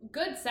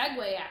good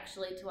segue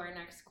actually to our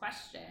next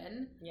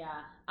question.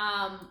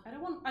 I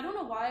don't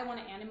know why I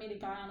want to animate a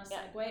guy on a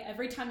segue.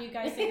 Every time you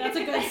guys say that's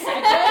a good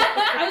segue,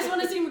 I just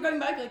want to see him going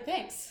back like,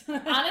 thanks.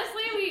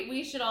 Honestly,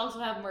 we should also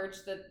have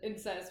merch that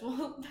it says,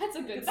 well, that's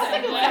a good segue. That's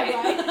a good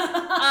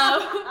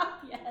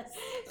segue. Yes.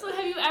 So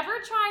have you ever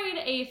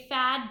tried a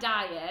fad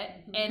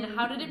diet, and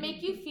how did it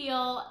make you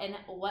feel, and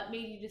what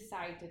made you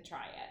decide to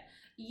try it?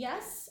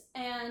 Yes,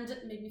 and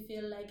made me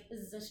feel like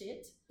the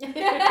shit.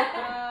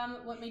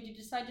 What made you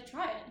decide to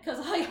try it?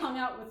 Because I hung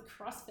out with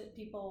CrossFit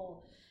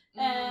people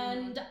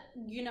And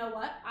you know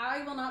what?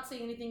 I will not say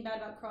anything bad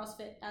about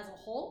CrossFit as a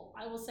whole.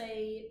 I will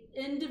say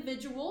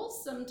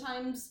individuals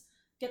sometimes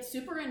get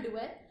super into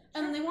it,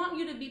 and they want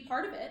you to be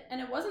part of it, and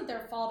it wasn't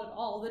their fault at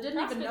all. They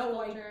didn't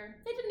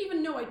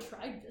even know I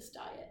tried this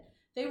diet.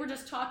 They were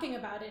just talking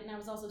about it, and I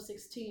was also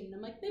 16. And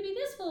I'm like, maybe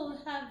this will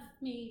have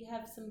me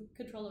have some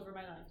control over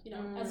my life, you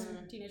know, as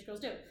teenage girls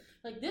do.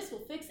 Like, this will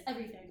fix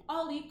everything.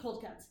 I'll eat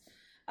cold cuts.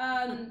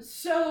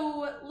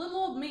 So little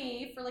old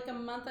me, for like a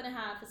month and a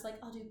half, it's like,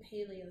 I'll do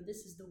paleo.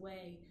 This is the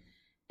way.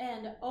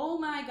 And oh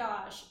my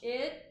gosh,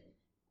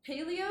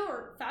 paleo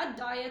or fad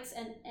diets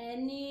and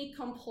any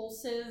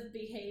compulsive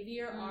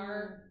behavior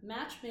are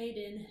match made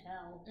in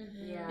hell.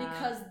 Yeah.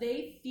 Because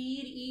they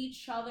feed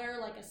each other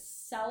like a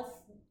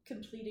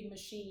self-completing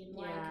machine.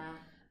 Like,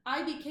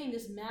 I became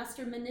this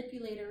master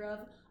manipulator of,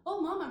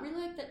 oh, Mom, I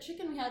really like that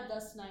chicken we had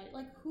last night.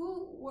 Like,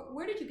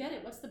 where did you get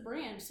it? What's the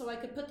brand? So I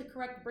could put the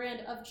correct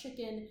brand of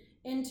chicken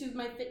into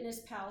my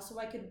Fitness Pal, so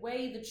I could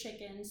weigh the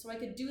chicken, so I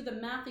could do the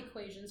math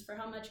equations for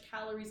how much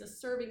calories a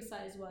serving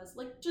size was.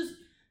 Like, just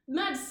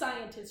mad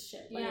scientist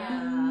shit, like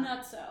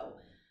nutso.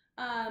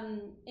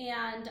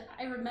 And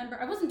I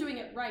remember I wasn't doing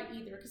it right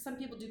either, because some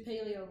people do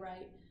paleo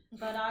right,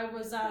 but I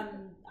was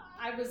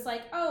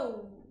like,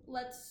 oh,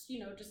 let's, you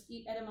know, just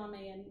eat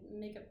edamame and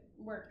make it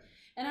work.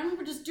 And I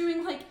remember just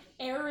doing like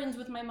errands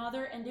with my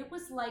mother, and it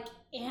was like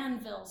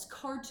anvils,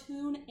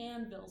 cartoon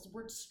anvils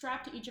were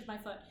strapped to each of my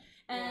foot.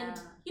 And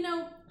you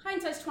know,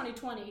 hindsight's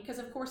 2020, because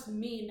of course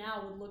me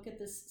now would look at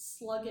this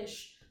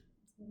sluggish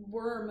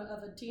worm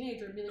of a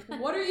teenager and be like,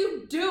 what are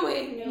you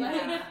doing?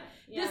 Like,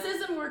 this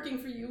isn't working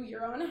for you,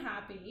 you're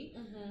unhappy.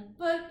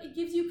 But it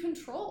gives you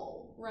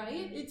control,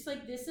 right? It's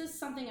like, this is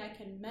something I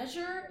can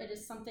measure, it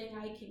is something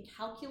I can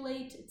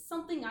calculate, it's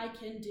something I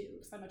can do,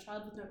 because I'm a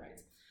child with no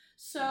rights.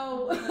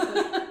 So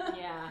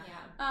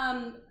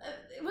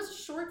it was a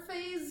short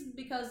phase,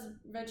 because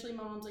eventually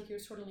my mom's like,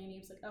 here's tortellini. I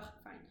was like, oh,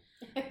 fine.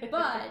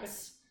 But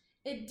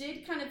it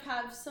did kind of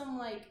have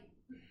some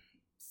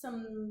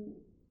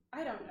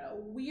I don't know,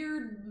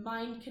 weird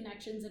mind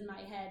connections in my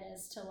head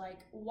as to like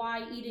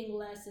why eating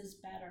less is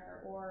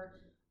better, or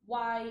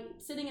why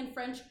sitting in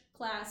French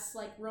class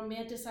like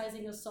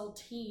romanticizing a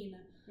saltine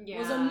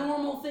was a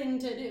normal thing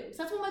to do. Because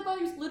that's what my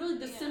body was, literally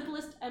the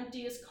simplest,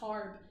 emptiest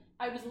carb.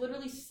 I was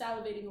literally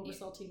salivating over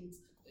saltines.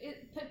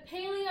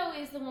 Paleo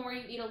is the one where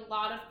you eat a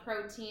lot of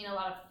protein, a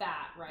lot of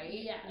fat, right?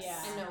 Yes.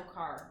 Yeah. And no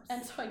carbs.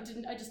 And so I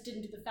just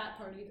didn't do the fat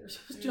part either. So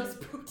it was just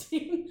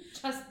protein.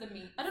 Just the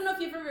meat. I don't know if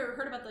you've ever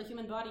heard about the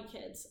human body,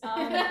 kids.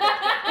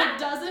 It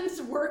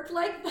doesn't work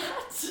like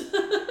that.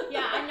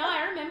 Yeah, I know.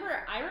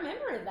 I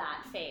remember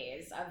that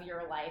phase of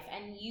your life,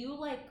 and you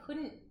like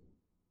couldn't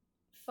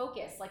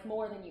focus like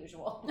more than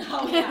usual.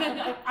 Oh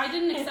yeah. I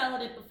didn't excel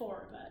at it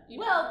before, but you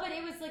know. Well, but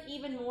it was like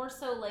even more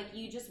so like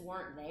you just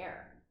weren't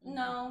there.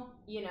 No.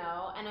 You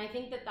know, and I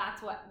think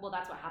that's what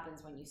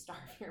happens when you starve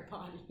your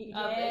body.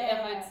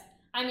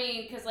 I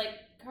mean, because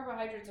like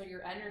carbohydrates are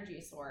your energy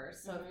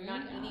source. So if you're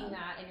not eating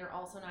that, and you're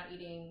also not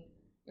eating,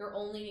 you're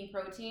only eating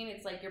protein,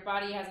 it's like your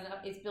body has enough,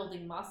 it's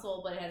building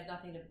muscle, but it has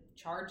nothing to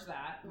charge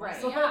that. Right.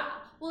 Yeah.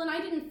 Well, and I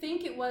didn't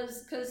think it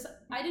was, because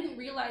I didn't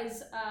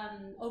realize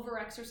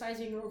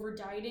over-exercising or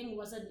over-dieting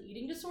was an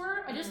eating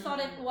disorder. I just thought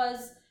it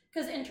was,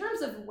 because in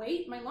terms of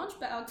weight, my lunch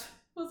bag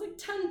was like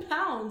 10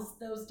 pounds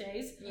those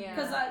days. Yeah.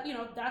 Because, you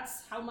know,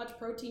 that's how much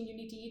protein you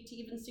need to eat to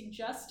even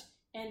suggest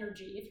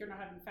energy if you're not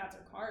having fats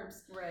or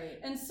carbs. Right.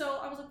 And so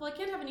I was like, well, I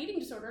can't have an eating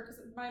disorder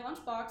because my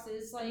lunchbox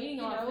is like,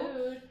 eating a lot of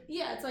food.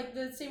 Yeah, it's like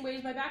the same weight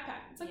as my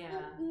backpack. It's like,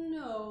 well,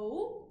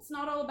 no, it's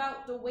not all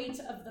about the weight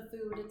of the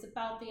food. It's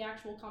about the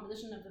actual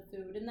composition of the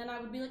food. And then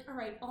I would be like, all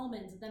right,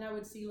 almonds. And then I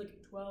would see like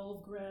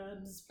 12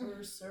 grams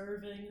per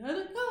serving. And I'd be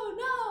like,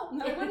 oh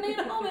no, I wouldn't eat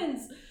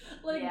almonds.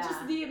 Like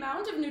just the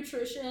amount of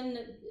nutrition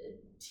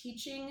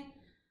teaching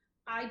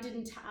I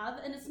didn't have,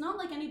 and it's not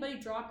like anybody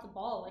dropped the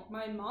ball. Like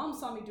my mom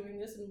saw me doing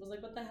this and was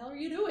like, what the hell are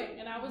you doing?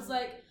 And I was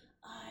like,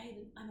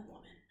 I'm a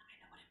woman, I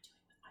know what I'm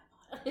doing with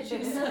my body. And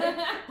she's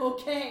like,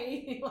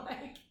 okay.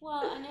 Like,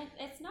 well, and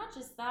it's not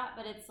just that,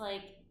 but it's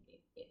like,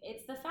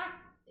 it's the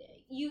fact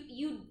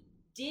you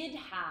did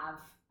have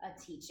a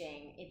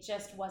teaching, it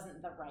just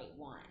wasn't the right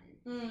one.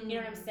 You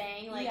know what I'm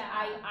saying? Like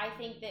I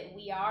think that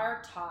we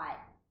are taught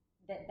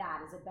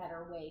that is a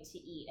better way to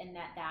eat, and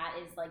that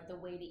is like the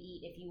way to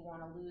eat if you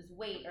want to lose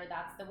weight, or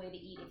that's the way to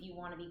eat if you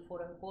want to be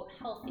quote unquote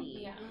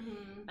healthy.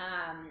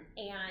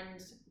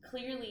 And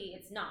clearly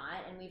it's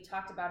not, and we've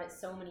talked about it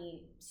so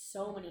many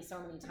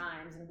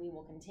times, and we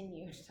will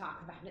continue to talk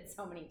about it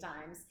so many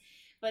times,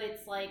 but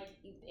it's like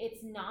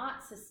it's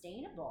not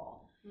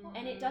sustainable.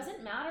 And it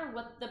doesn't matter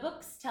what the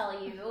books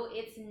tell you,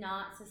 it's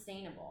not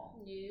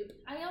sustainable.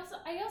 I also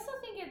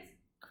think it's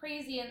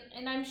crazy,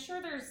 and I'm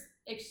sure there's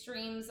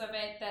extremes of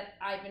it that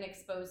I've been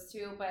exposed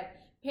to, but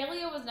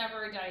paleo was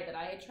never a diet that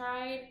I had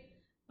tried.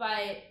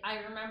 But I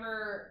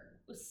remember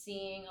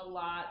seeing a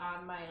lot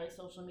on my like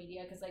social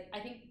media, because like I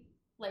think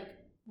like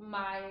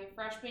my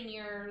freshman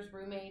year's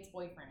roommate's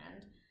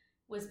boyfriend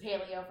was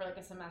paleo for like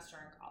a semester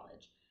in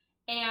college,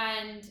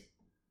 and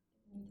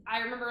I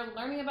remember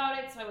learning about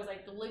it, so I was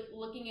like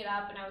looking it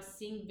up, and I was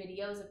seeing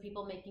videos of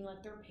people making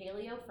like their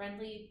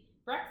paleo-friendly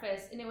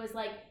breakfast, and it was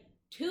like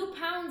 2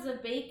 pounds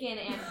of bacon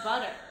and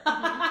butter.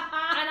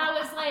 And I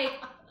was like,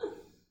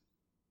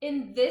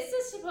 and this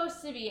is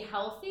supposed to be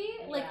healthy?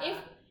 Like,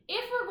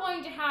 if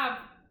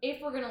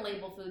we're going to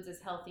label foods as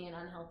healthy and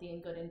unhealthy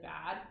and good and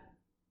bad,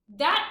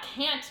 that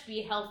can't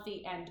be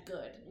healthy and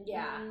good.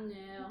 Yeah.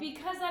 No.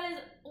 Because that is,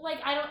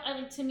 like,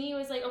 to me, it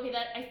was like, okay,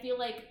 that, I feel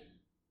like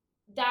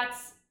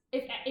that's,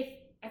 if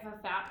a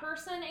fat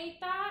person ate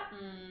that,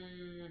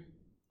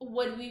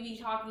 would we be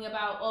talking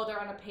about, oh, they're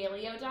on a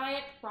paleo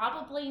diet?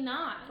 Probably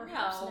not.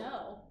 Perhaps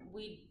no.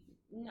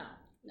 No.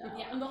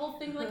 Yeah, and the whole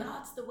thing, like, oh,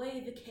 it's the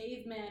way the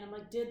caveman. I'm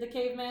like, did the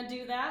caveman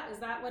do that? Is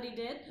that what he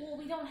did? Well,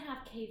 we don't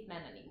have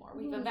cavemen anymore.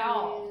 We've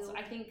evolved.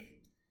 I think.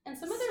 And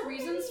some of their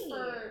reasons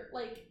for,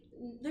 like,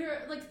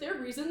 their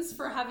reasons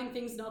for having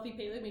things not be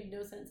paleo make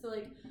no sense. They're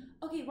like,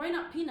 okay, why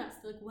not peanuts?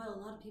 They're like, well, a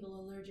lot of people are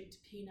allergic to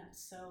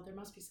peanuts, so there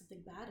must be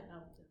something bad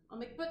about them. I'm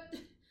like, but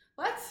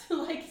what?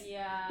 Like,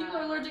 people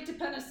are allergic to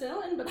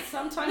penicillin, but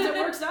sometimes it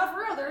works out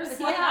for others.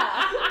 Like,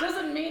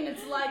 doesn't mean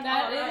it's like,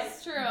 that all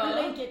is true.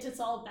 Blanket, it's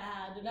all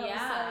bad. And I was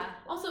like,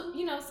 also,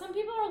 you know, some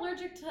people are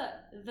allergic to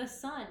the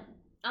sun.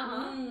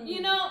 Uh-huh.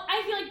 You know,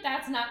 I feel like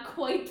that's not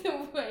quite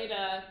the way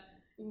to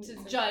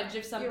judge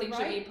if something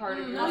should be part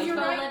of your No, life. you're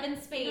right. Live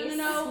in space.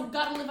 No,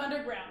 gotta live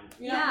underground.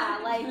 You know? Yeah,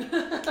 like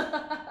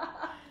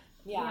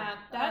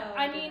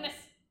I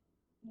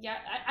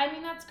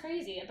mean that's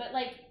crazy. But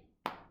like,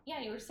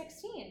 yeah, you were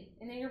 16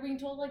 and then you're being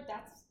told like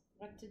that's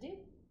what to do.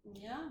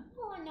 Yeah.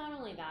 Well, and not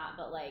only that,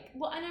 but like,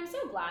 well, and I'm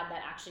so glad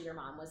that actually your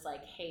mom was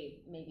like,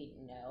 hey, maybe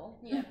no.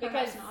 Yeah,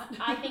 because not.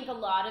 I think a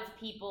lot of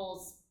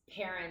people's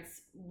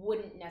parents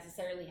wouldn't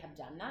necessarily have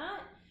done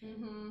that,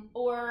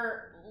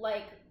 or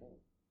like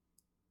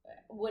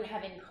would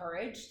have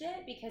encouraged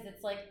it, because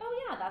it's like,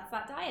 oh yeah, that's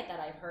that diet that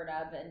I've heard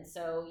of, and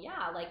so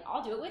yeah, like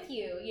I'll do it with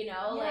you, you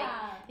know, like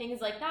things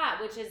like that,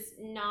 which is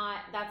not,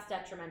 that's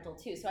detrimental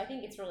too. So I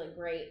think it's really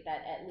great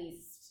that at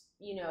least,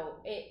 you know,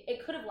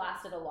 it could have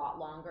lasted a lot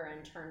longer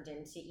and turned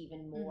into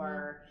even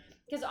more,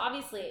 because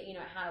obviously, you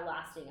know, it had a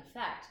lasting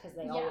effect, because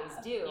they always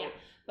do,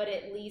 but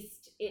at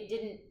least it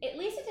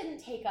didn't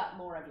take up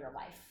more of your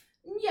life.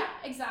 Yeah,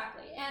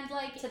 exactly. And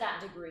like, to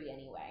that degree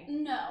anyway.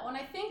 No, and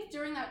I think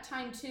during that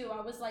time too, I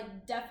was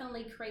like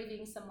definitely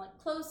craving some like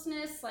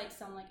closeness, like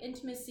some like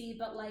intimacy,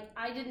 but like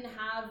I didn't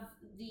have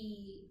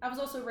I was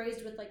also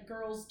raised with like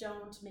girls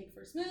don't make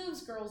first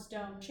moves, girls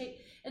don't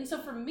shake. And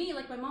so for me,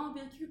 like my mom would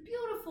be like, you're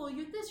beautiful,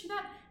 you're this, you're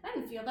that. I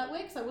didn't feel that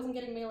way because I wasn't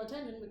getting male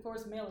attention. Of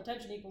course, male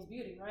attention equals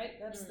beauty, right?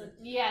 That's the...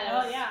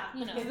 Yeah,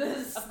 you know.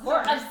 Of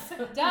course.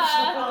 Duh.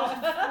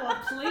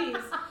 Well,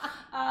 please.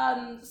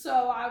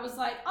 So I was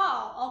like,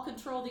 oh, I'll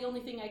control the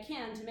only thing I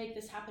can to make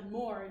this happen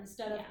more,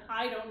 instead of,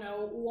 I don't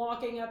know,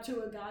 walking up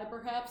to a guy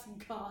perhaps,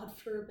 God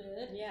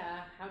forbid.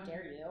 Yeah, how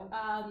dare you.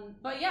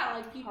 But yeah,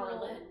 like people...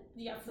 Harlot.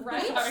 Yeah,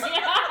 right? Sorry.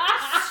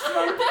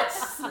 Strumpet,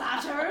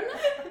 slattern.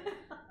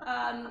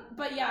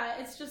 But yeah,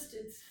 it's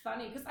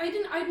funny, because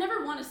I'd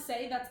never want to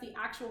say that's the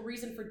actual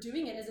reason for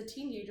doing it as a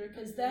teenager,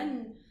 because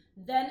then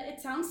it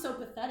sounds so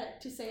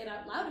pathetic to say it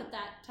out loud at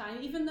that time,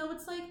 even though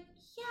it's like,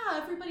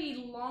 yeah,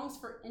 everybody longs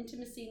for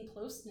intimacy and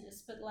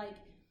closeness, but like,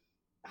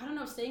 I don't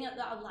know, saying it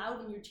out loud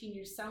when you're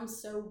teenagers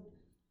sounds so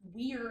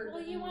weird.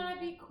 Well, you want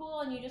to be cool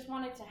and you just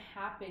want it to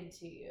happen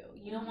to you.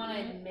 You don't want to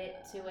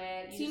admit to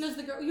it. Seen as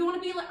the girl, you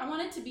want to be like, I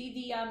want it to be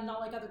the not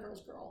like other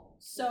girls girl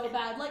so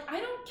bad. Like, I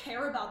don't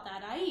care about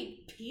that. I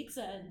eat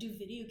pizza and do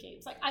video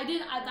games. Like,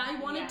 I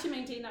wanted to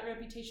maintain that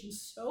reputation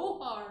so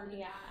hard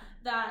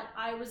that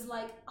I was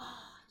like,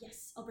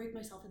 yes, I'll break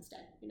myself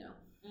instead, you know.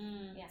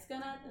 It's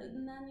gonna,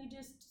 and then you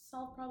just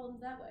solve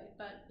problems that way,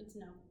 but it's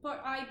no.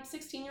 But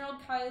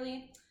 16-year-old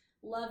Kyleigh,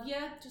 love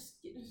ya, just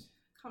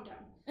calm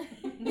down.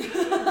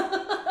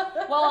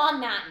 Well,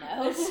 on that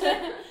note,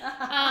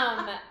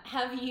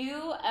 have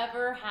you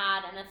ever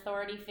had an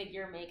authority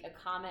figure make a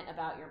comment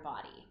about your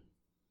body?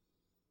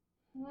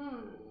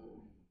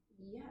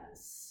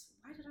 Yes.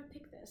 Why did I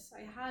pick this?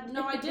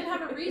 I did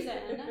have a reason.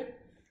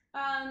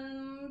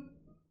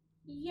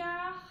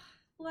 Yeah,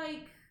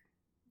 like,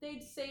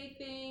 they'd say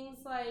things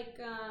like,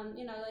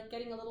 you know, like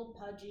getting a little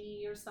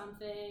pudgy or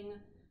something,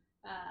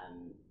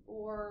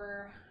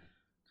 or,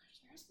 gosh,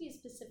 there has to be a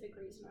specific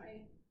reason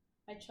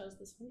I chose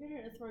this. I'm going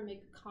to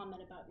make a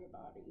comment about your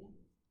body.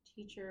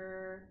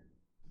 Teacher,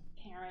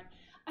 parent.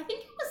 I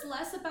think it was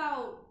less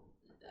about,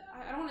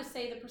 I don't want to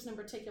say the person in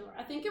particular.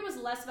 I think it was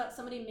less about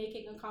somebody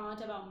making a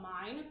comment about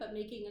mine, but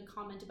making a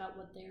comment about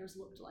what theirs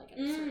looked like at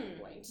a certain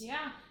point.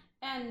 Yeah.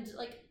 And,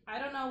 like, I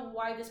don't know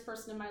why this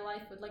person in my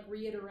life would, like,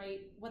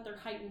 reiterate what their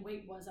height and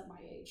weight was at my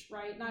age,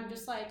 right? And I'm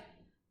just like,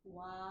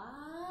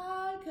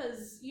 why?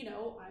 Because, you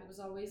know, I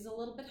was always a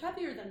little bit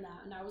heavier than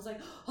that. And I was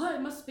like, oh, I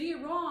must be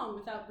wrong,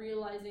 without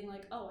realizing,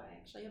 like, oh, I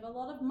actually have a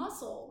lot of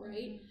muscle,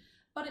 right?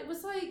 But it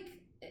was like,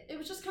 it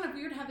was just kind of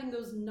weird having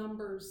those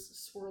numbers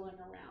swirling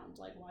around.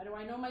 Like, why do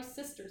I know my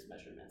sister's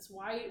measurements?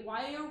 Why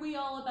are we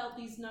all about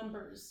these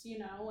numbers, you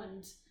know?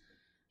 And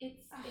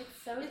It's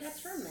so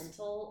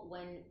detrimental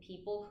when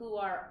people who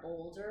are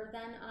older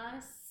than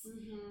us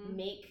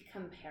make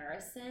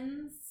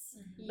comparisons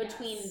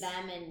between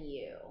them and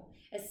you,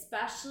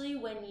 especially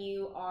when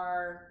you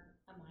are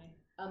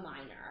a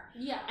minor.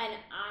 Yeah. And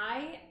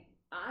I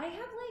have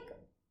like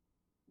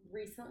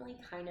recently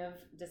kind of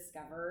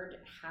discovered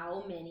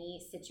how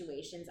many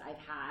situations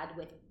I've had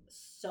with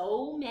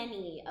so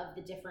many of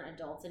the different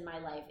adults in my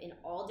life in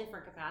all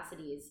different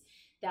capacities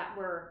that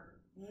were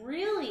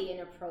really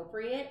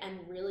inappropriate and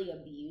really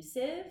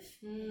abusive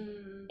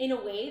in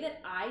a way that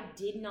I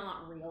did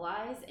not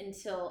realize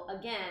until,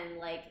 again,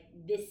 like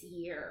this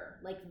year,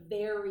 like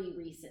very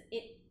recent,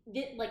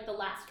 like the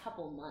last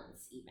couple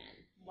months even.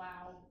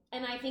 Wow.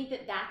 And I think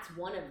that that's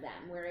one of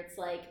them, where it's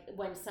like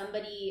when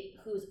somebody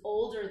who's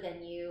older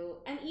than you,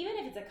 and even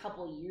if it's a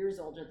couple years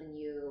older than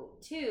you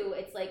too,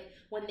 it's like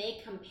when they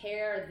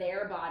compare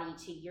their body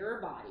to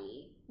your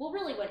body. Well,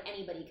 really, when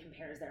anybody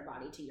compares their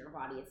body to your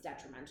body, it's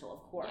detrimental,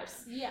 of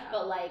course. Yeah.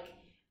 But like,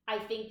 I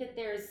think that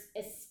there's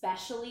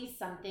especially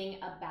something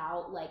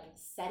about like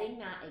setting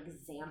that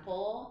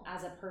example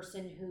as a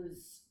person who,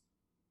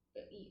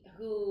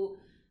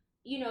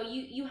 you know,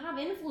 you have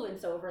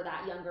influence over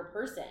that younger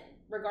person,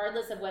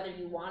 regardless of whether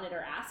you wanted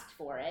or asked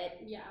for it.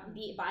 Yeah.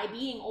 By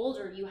being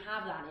older, you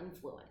have that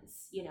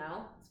influence, you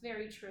know? It's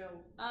very true.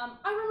 I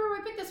remember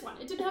I picked this one.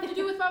 It didn't have to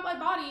do with my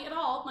body at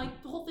all.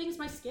 The whole thing's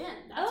my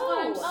skin. That's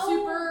what I'm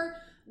super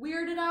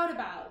weirded out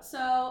about.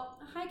 So,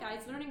 hi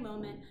guys, learning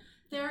moment.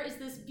 There is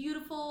this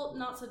beautiful,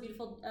 not so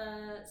beautiful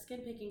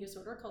skin picking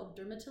disorder called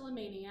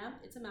dermatillomania.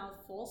 It's a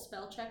mouthful.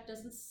 Spell check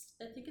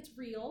I think it's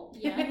real.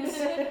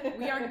 Yes.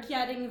 We are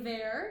getting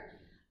there.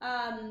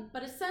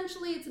 But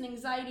essentially it's an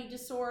anxiety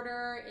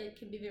disorder. It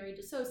can be very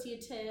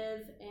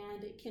dissociative,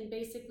 and it can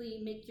basically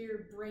make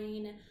your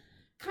brain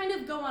kind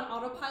of go on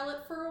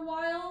autopilot for a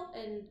while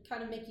and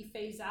kind of make you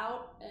phase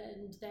out,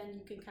 and then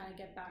you can kind of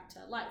get back to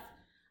life.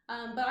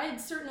 But I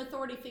had certain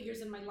authority figures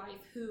in my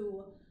life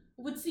who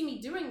would see me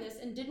doing this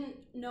and didn't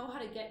know how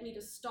to get me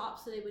to stop,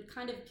 so they would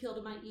kind of appeal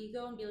to my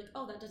ego and be like,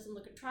 oh, that doesn't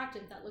look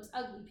attractive, that looks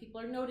ugly, people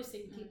are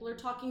noticing, people are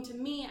talking to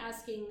me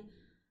asking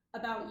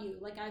about you.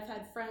 Like, I've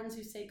had friends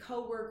who say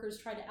coworkers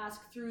try to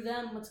ask through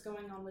them what's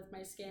going on with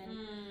my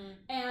skin.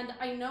 And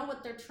I know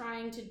what they're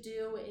trying to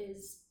do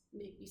is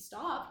make me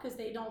stop because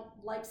they don't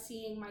like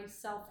seeing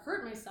myself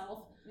hurt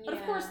myself. But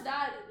of course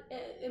that,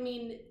 I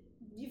mean,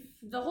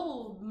 the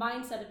whole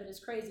mindset of it is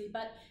crazy,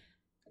 but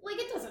like,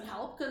 it doesn't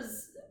help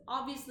because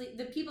obviously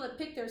the people that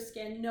pick their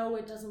skin know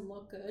it doesn't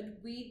look good.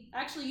 We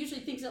actually usually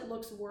think it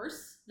looks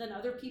worse than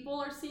other people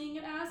are seeing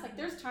it as. Like,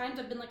 there's times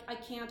I've been like, I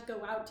can't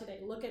go out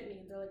today, look at me.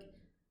 And they're like,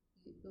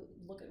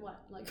 look at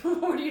what? Like,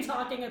 what are you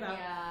talking about?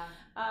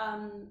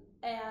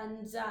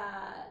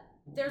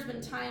 There's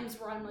been times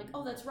where I'm like,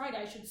 oh, that's right,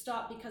 I should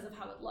stop because of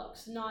how it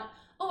looks. Not,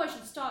 oh, I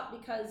should stop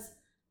because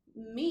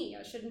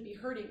I shouldn't be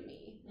hurting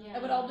me.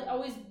 It would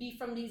always be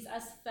from these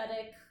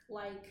aesthetic,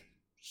 like,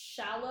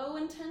 shallow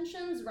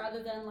intentions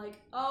rather than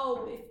like,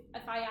 oh,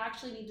 if I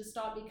actually need to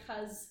stop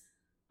because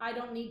I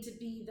don't need to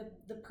be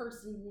the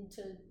person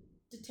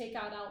to take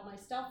out my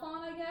stuff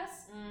on, I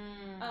guess.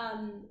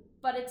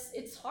 But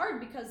it's hard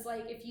because,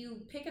 like, if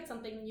you pick at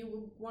something and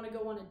you want to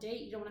go on a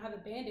date, you don't want to have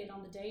a Band-Aid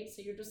on the date,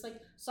 so you're just like,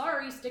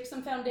 sorry, stick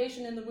some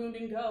foundation in the wound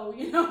and go,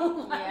 you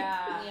know?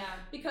 Like,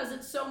 because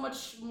it's so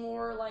much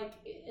more like,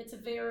 it's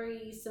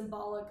very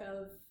symbolic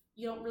of,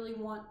 you don't really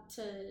want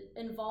to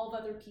involve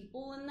other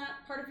people in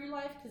that part of your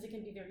life because it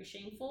can be very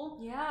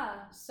shameful.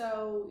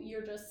 So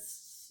you're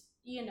just,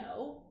 you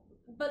know,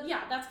 but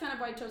yeah, that's kind of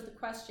why I chose the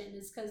question,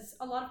 is because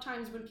a lot of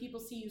times when people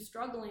see you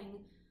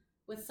struggling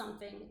with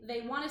something,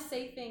 they want to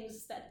say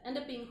things that end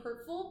up being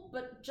hurtful,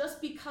 but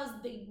just because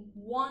they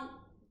want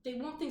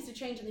things to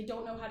change and they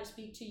don't know how to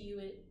speak to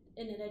you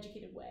in an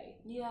educated way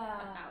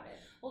about it.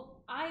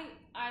 Well, I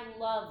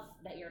love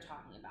that you're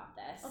talking about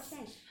this.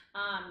 Okay.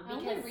 I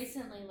Because only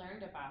recently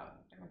learned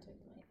about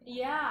dermatillomania.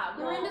 yeah,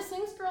 Miranda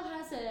Sings Girl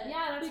has it.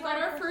 Yeah, that's we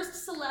got our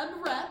first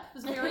celeb rep. It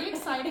was very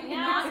exciting.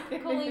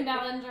 Colleen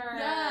Ballinger.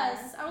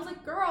 Yes, I was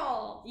like,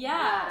 girl.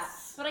 Yeah.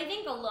 Yes. But I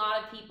think a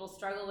lot of people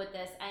struggle with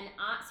this, and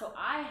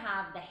I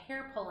have the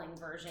hair pulling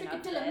version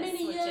of this,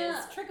 which is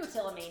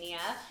trichotillomania.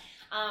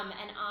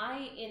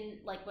 And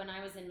when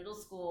I was in middle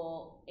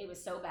school, it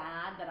was so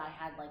bad that I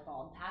had like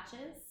bald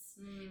patches.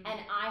 And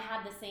I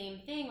had the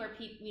same thing where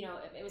people, you know,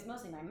 it was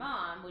mostly my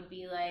mom would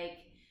be like,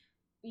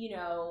 you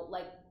know,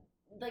 like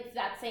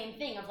that same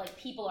thing of like,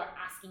 people are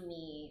asking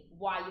me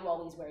why you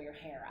always wear your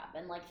hair up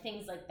and like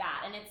things like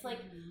that. And it's like,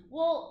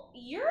 well,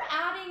 you're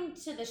adding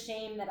to the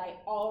shame that I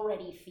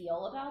already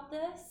feel about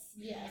this.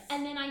 Yes.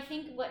 And then I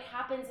think what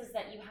happens is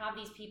that you have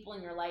these people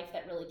in your life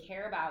that really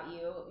care about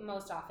you,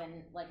 most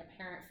often like a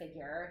parent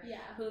figure,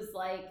 who's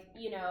like,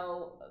 you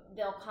know,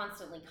 they'll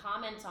constantly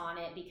comment on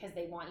it because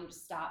they want you to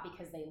stop,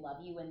 because they love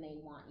you and they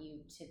want you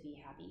to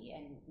be happy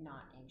and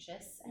not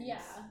anxious and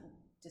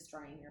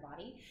destroying your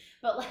body.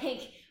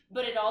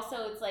 But it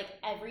also, it's like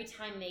every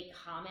time they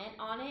comment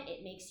on it,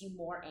 it makes you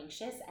more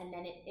anxious, and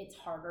then it's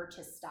harder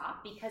to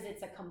stop because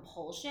it's a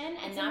compulsion.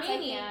 And it's that's a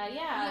mania,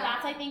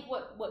 that's I think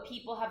what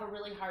people have a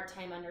really hard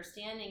time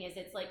understanding is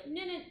it's like,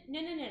 no.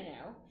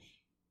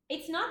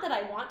 It's not that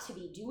I want to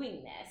be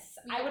doing this.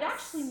 Yes. I would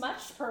actually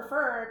much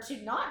prefer to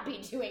not be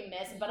doing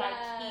this, but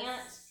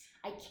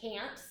I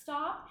can't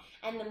stop.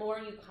 And the more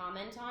you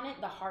comment on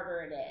it, the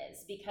harder it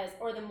is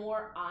or the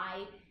more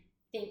I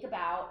think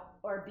about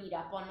or beat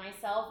up on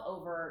myself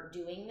over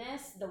doing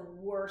this, the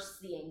worse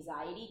the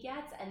anxiety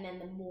gets, and then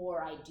the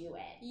more I do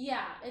it.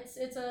 Yeah, it's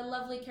a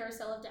lovely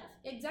carousel of death.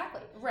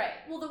 Exactly.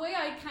 Right. Well, the way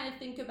I kind of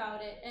think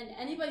about it, and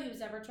anybody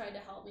who's ever tried to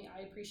help me,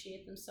 I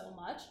appreciate them so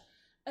much.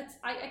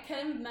 I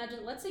can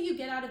imagine, let's say you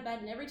get out of bed,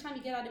 and every time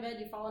you get out of bed,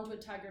 you fall into a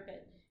tiger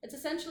pit. It's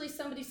essentially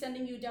somebody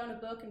sending you down a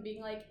book and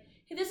being like,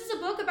 hey, this is a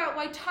book about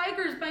why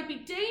tigers might be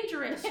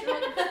dangerous. You're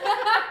like,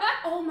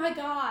 oh my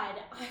God.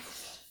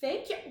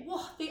 Thank you.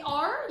 Well, they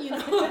are, It's like,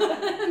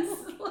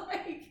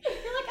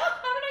 you're like, oh,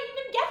 how did I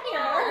even get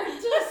here?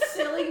 Just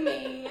silly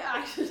me.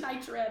 I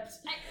tripped.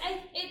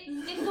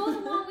 It goes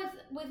along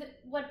with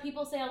what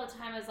people say all the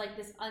time is like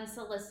this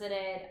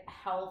unsolicited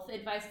health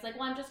advice. It's like,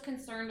 well, I'm just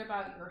concerned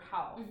about your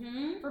health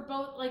for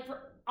both, like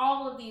for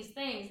all of these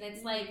things. And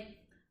it's like,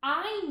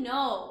 I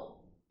know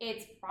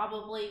it's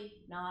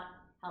probably not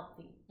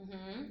healthy,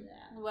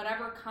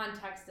 whatever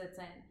context it's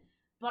in,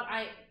 but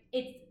I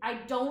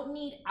don't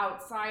need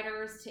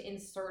outsiders to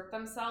insert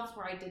themselves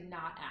where I did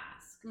not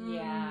ask.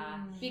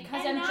 Yeah.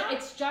 Because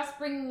it's just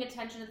bringing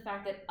attention to the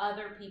fact that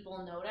other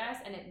people notice,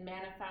 and it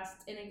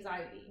manifests in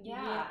anxiety.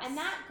 Yeah. Yes. And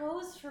that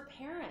goes for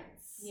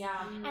parents.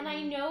 Yeah. And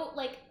I know,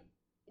 like,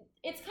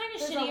 it's kind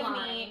of shitty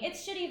of me.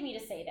 It's shitty of me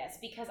to say this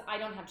because I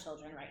don't have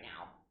children right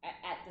now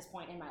at this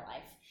point in my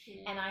life.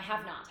 Yeah. And I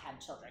have not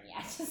had children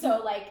yet.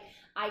 So, like,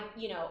 I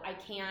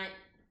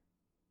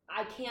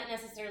can't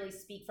necessarily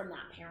speak from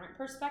that parent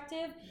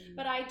perspective,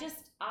 but I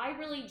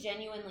really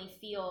genuinely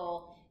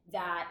feel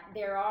that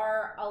there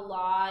are a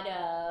lot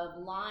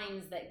of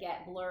lines that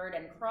get blurred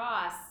and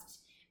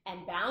crossed,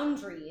 and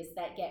boundaries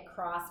that get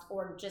crossed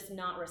or just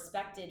not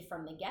respected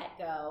from the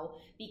get-go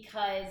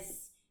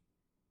because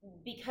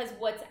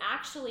what's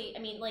actually, I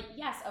mean, like,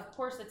 yes, of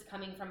course it's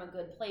coming from a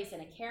good place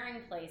and a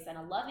caring place and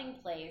a loving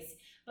place,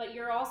 but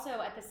you're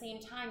also, at the same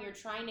time, you're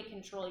trying to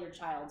control your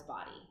child's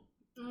body.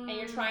 And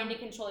you're trying to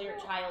control your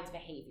child's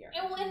behavior.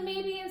 And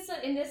maybe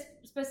in this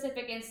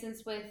specific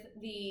instance with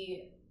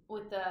the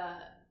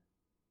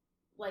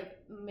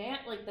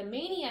the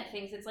mania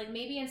things, it's like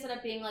maybe instead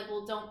of being like,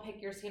 well, don't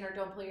pick your skin or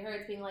don't pull your hair,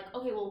 it's being like,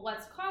 okay, well,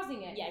 what's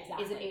causing it? Yeah,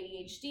 exactly. Is it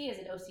ADHD? Is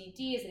it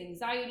OCD? Is it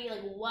anxiety?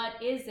 Like,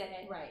 what is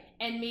it? Right.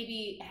 And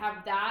maybe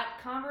have that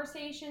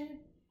conversation.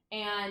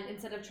 And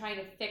instead of trying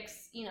to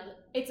fix,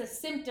 it's a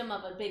symptom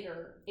of a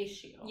bigger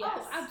issue. Yes.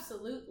 Oh,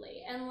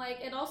 absolutely. And like,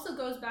 it also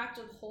goes back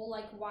to the whole,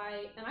 like,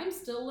 why, and I'm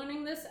still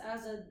learning this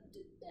as an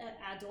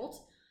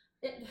adult,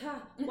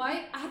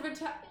 why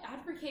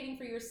advocating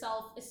for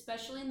yourself,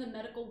 especially in the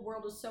medical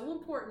world, is so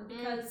important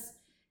because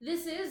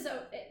this is,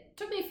 it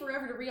took me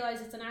forever to realize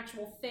it's an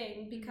actual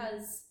thing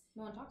because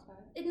no one talks about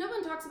it. No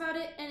one talks about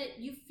it, and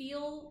you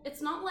feel,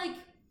 it's not like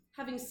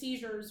having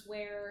seizures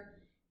where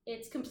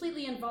it's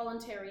completely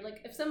involuntary.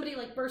 Like, if somebody,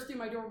 like, bursts through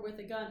my door with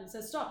a gun and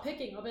says, stop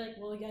picking, I'll be like,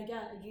 well,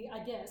 I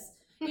guess.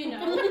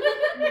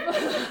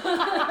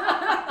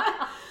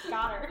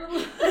 Got her.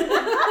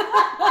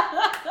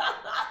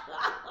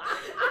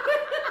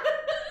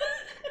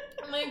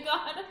 Oh my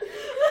God.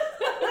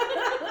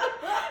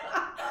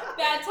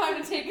 Bad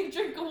time to take a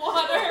drink of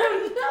water.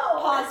 No.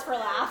 Pause for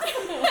laughs.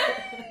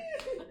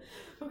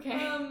 Okay.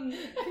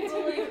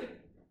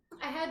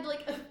 I had,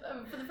 like,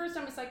 for the first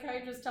time, a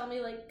psychiatrist tell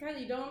me, like,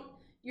 Kyleigh,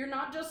 you're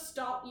not just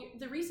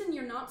the reason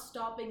you're not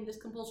stopping this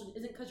compulsion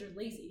isn't because you're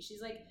lazy.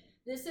 She's like,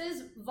 this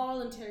is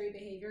voluntary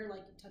behavior,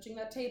 like touching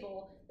that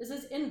table. This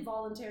is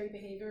involuntary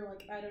behavior,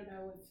 like, I don't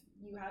know if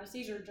you had a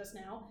seizure just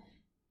now.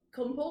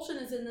 Compulsion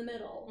is in the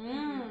middle.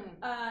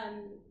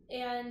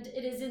 And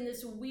it is in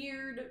this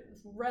weird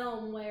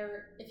realm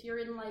where if you're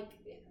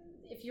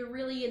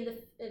really in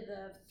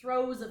the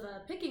throes of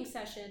a picking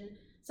session,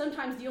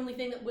 sometimes the only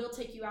thing that will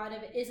take you out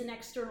of it is an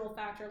external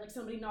factor, like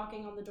somebody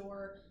knocking on the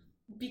door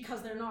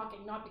because they're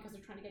knocking, not because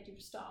they're trying to get you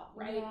to stop,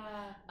 right?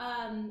 Yeah.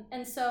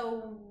 And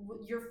so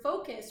your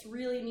focus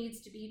really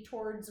needs to be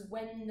towards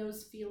when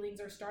those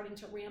feelings are starting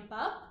to ramp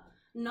up,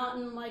 not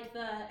in like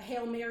the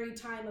Hail Mary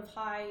time of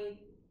high,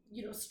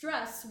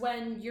 stress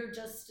when you're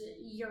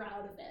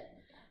out of it.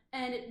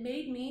 And it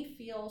made me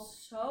feel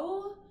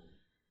so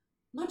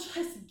much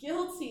less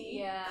guilty.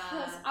 Yeah.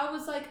 Because I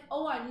was like,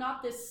 oh, I'm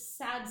not this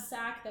sad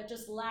sack that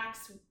just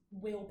lacks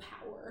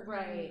willpower.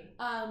 Right.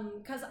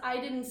 Because I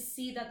didn't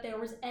see that there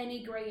was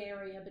any gray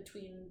area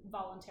between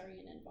voluntary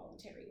and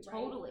involuntary. Right?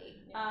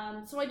 Totally.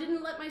 Yeah. So I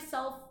didn't let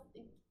myself,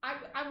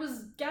 I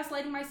was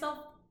gaslighting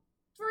myself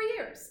for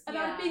years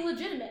about it being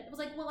legitimate. It was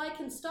like, well, I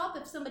can stop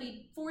if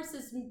somebody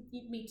forces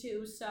me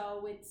to,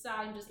 so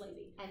I'm just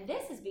lazy. And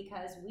this is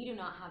because we do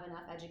not have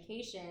enough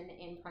education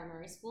in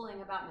primary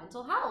schooling about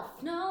mental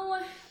health.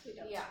 No, we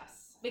don't.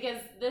 Yes. Because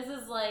this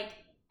is like,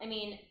 I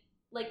mean,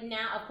 like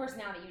now, of course,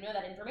 now that you know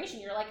that information,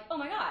 you're like, oh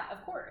my God,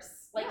 of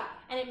course. Like,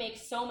 and it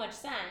makes so much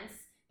sense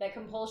that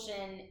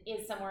compulsion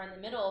is somewhere in the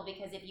middle,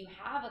 because if you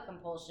have a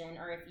compulsion,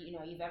 or if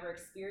you've ever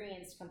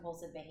experienced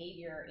compulsive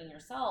behavior in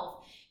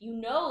yourself, you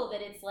know that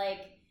it's like,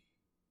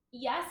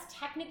 yes,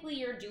 technically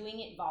you're doing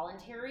it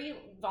voluntarily,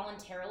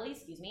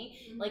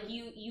 like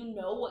you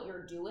know what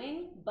you're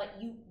doing, but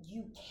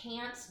you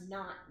can't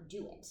not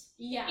do it.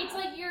 Yeah, it's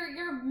like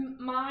your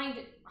mind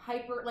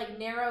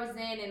narrows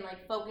in and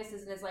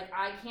focuses and is like,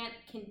 I can't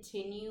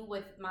continue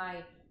with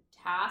my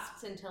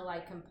tasks until I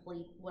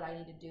complete what I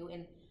need to do.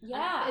 And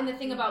and the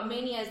thing about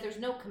mania is there's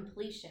no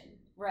completion.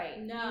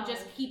 Right. No. You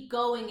just keep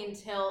going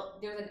until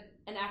there's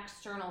an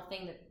external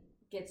thing that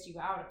gets you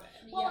out of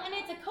it. Well, and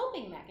it's a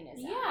coping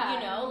mechanism.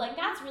 Yeah.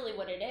 That's really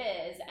what it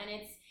is.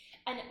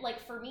 And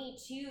for me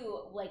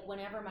too,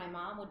 whenever my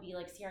mom would be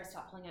like, Sierra,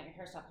 stop pulling out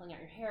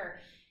your hair,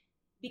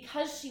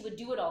 because she would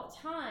do it all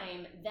the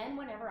time, then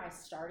whenever I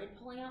started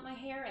pulling out my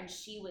hair and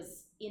she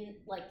was in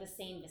the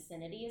same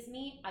vicinity as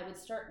me, I would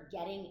start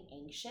getting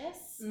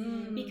anxious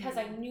because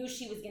I knew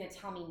she was going to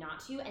tell me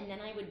not to, and then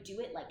I would do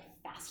it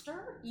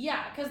faster.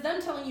 Yeah, because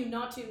them telling you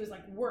not to is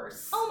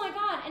worse. Oh my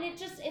God. And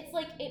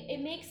it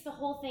makes the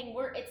whole thing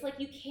work. It's like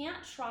you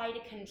can't try to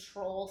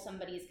control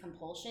somebody's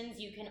compulsions.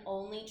 You can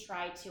only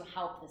try to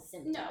help the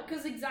symptom. No,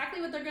 because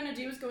exactly what they're going to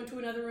do is go into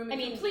another room and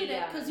complete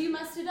it because you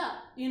messed it up.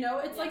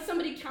 It's like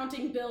somebody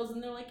counting bills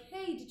and they're like,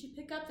 hey, did you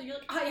pick up? So you're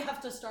like, I have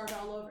to start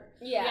all over.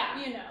 Yeah.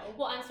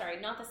 Well, I'm sorry,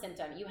 not the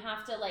symptom. You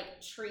have to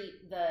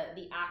treat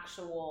the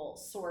actual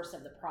source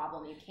of the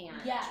problem. You can't.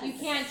 Yeah, you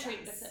can't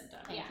treat the symptom.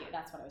 Thank you.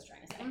 That's what I was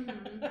trying to say.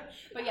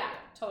 But yeah,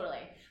 totally.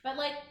 But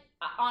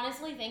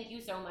honestly, thank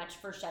you so much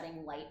for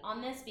shedding light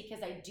on this,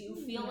 because I do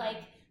feel like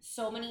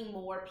so many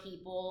more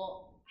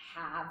people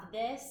have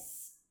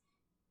this.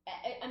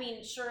 I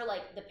mean, sure,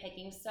 the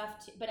picking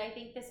stuff too, but I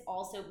think this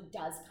also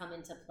does come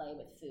into play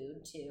with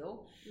food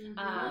too. It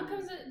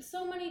comes to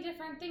so many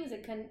different things.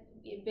 It can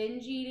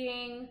binge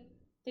eating,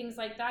 things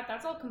like that.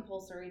 That's all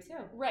compulsory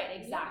too.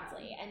 Right,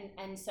 exactly.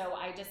 Yeah. And so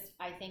I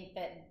think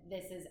that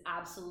this is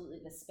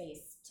absolutely the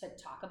space to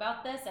talk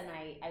about this, and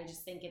I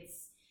just think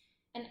it's,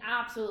 and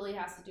absolutely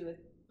has to do with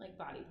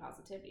body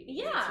positivity.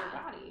 Yeah, it's your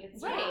body.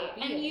 It's right.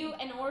 Your and you,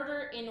 in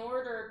order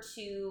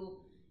to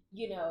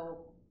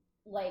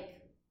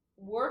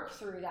work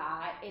through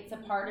that, it's a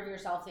part of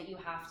yourself that you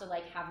have to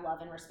have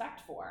love and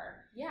respect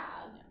for. Yeah.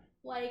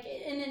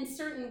 And in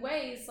certain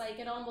ways,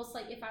 it almost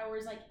if I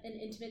was in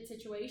intimate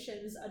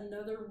situations,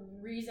 another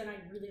reason I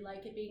really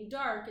like it being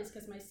dark is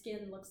because my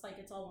skin looks like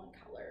it's all one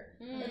color.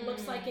 It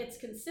looks like it's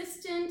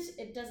consistent.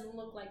 It doesn't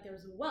look like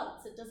there's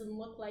welts. It doesn't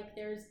look like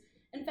there's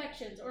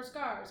infections or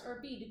scars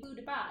or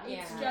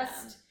it's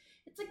just,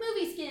 it's like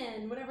movie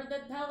skin, whatever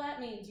the hell that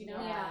means,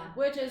 Yeah.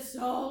 Which is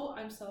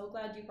I'm so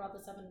glad you brought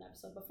this up in an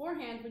episode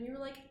beforehand when you were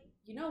like,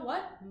 you know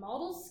what?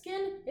 Model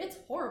skin, it's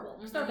horrible.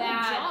 Because their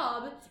whole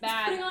job is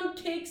putting on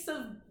cakes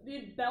of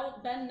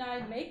Ben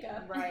Nye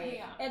makeup. Right.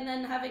 Yeah. And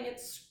then having it,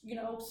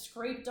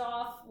 scraped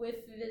off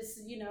with this,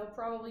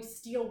 probably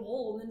steel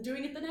wool and then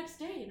doing it the next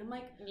day. And I'm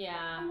like,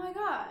 oh my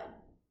God.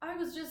 I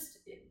was just,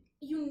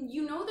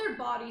 their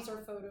bodies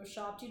are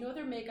photoshopped.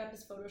 Their makeup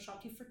is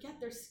photoshopped. You forget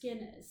their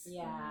skin is.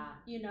 Yeah.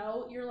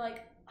 You're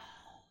like,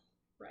 oh,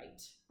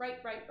 right.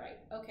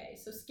 Okay,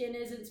 so skin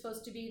isn't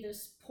supposed to be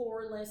this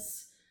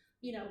poreless,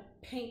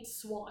 paint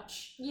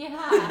swatch. Yeah.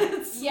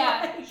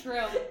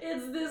 True.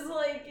 It's this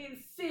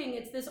thing,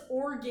 it's this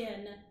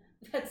organ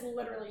that's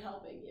literally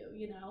helping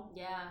you,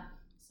 Yeah.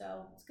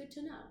 So it's good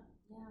to know.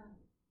 Yeah.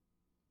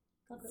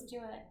 Let's do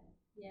it.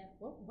 Yeah.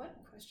 What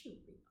question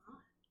were we on?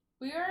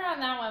 We were on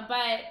that one,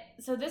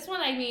 but so this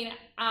one,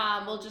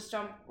 we'll just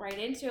jump right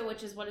into it,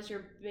 which is, what is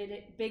your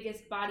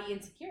biggest body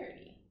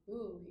insecurity?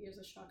 Ooh, here's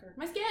a shocker.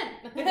 My skin!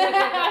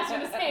 I was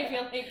going to say, I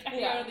feel like I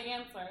know the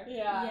answer.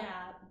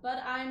 Yeah,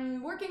 but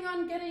I'm working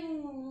on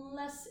getting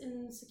less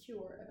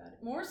insecure about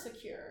it. More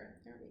secure.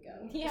 There we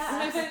go.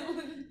 Yeah.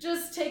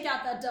 Just take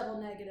out that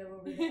double negative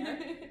over there.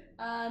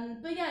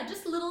 But yeah,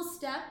 just little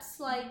steps,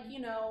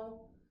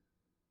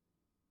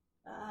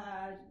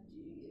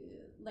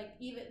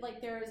 even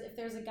if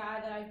there's a guy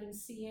that I've been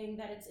seeing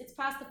that it's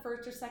past the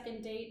first or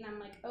second date, and I'm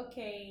like,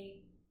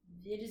 okay,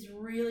 it is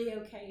really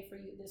okay for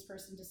this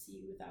person to see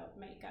you without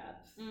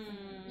makeup,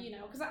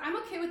 because I'm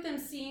okay with them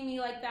seeing me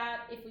like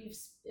that if we've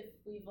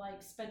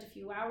spent a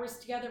few hours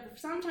together. But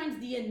sometimes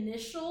the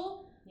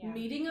initial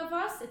meeting of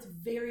us, it's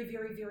very,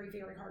 very, very,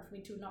 very hard for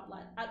me to not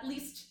at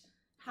least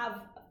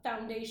have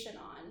foundation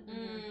on,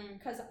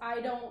 because I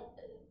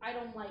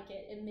don't like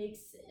it. It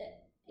makes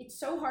it's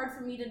so hard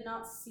for me to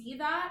not see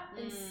that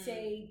and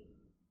say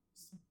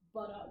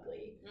butt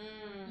ugly,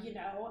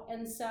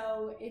 and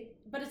so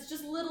but it's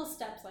just little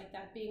steps like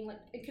that, being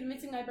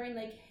convincing my brain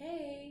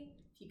hey,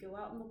 if you go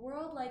out in the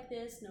world like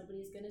this,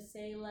 nobody's gonna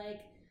say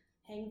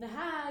hang the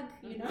hag,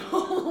 you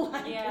know,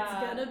 like Yeah.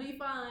 it's gonna be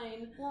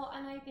fine. Well,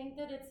 and I think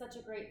that it's such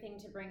a great thing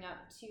to bring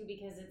up too,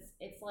 because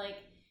it's like,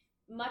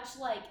 much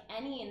like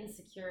any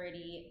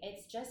insecurity,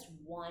 it's just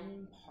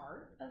one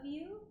part of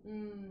you.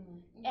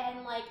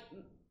 And like,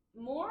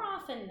 more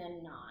often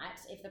than not,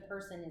 if the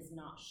person is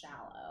not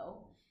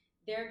shallow,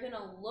 they're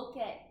gonna look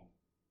at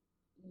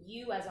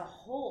you as a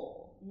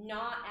whole,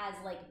 not as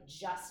like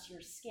just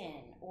your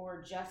skin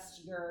or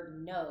just your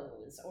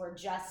nose or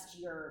just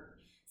your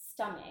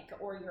stomach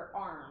or your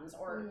arms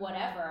or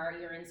whatever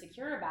you're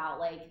insecure about.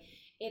 Like,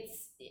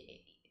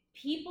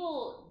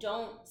 people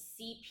don't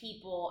see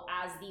people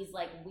as these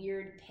like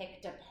weird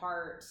picked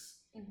apart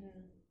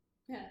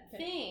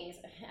things.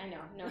 I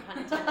know, no pun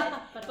intended.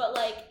 but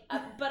like,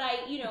 but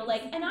I, you know,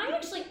 like, and I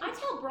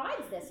tell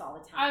brides this all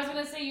the time. I was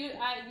gonna say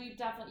you've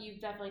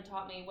definitely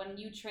taught me when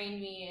you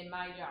trained me in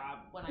my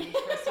job when I was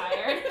first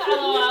hired.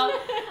 LOL.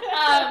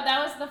 That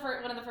was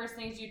one of the first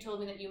things you told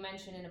me that you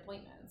mentioned in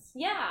appointments.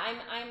 Yeah,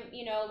 I'm,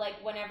 you know,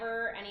 like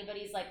whenever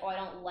anybody's like, oh, I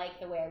don't like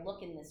the way I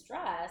look in this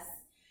dress,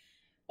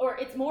 or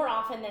it's more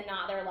often than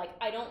not, they're like,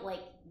 I don't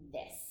like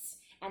this.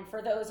 And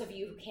for those of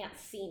you who can't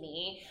see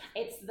me,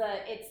 it's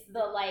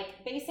the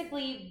like,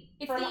 basically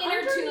it's from the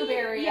inner tube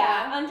area.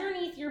 Yeah,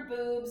 underneath your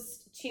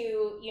boobs to,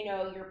 you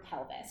know, your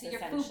pelvis, to your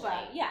essentially.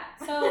 fupa. Yeah.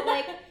 So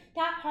like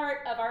that part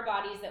of our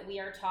bodies that we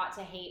are taught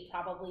to hate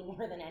probably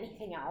more than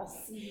anything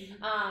else.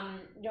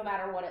 No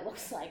matter what it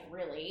looks like,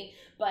 really.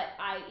 But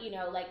you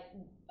know, like,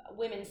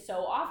 women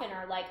so often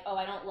are like, oh,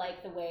 I don't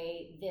like the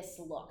way this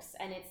looks.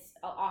 And it's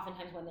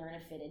oftentimes when they're in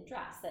a fitted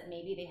dress that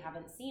maybe they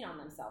haven't seen on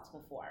themselves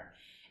before.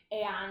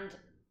 And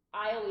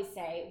I always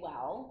say,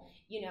 well,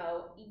 you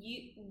know,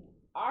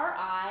 our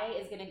eye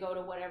is going to go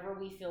to whatever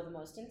we feel the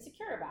most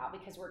insecure about,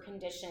 because we're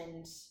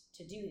conditioned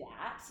to do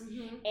that.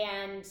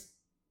 And,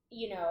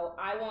 you know,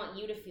 I want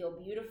you to feel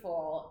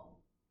beautiful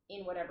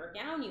in whatever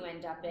gown you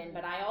end up in,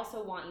 but I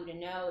also want you to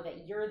know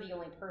that you're the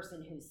only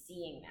person who's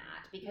seeing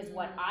that, because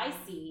what I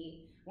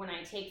see when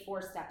I take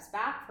 4 steps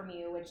back from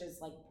you, which is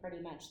like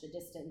pretty much the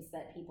distance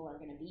that people are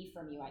going to be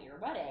from you at your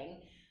wedding,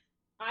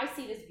 I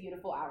see this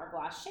beautiful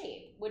hourglass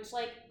shape, which,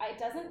 like, it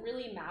doesn't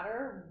really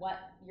matter what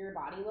your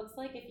body looks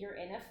like. If you're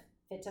in a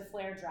fit to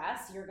flare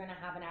dress, you're going to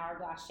have an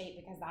hourglass shape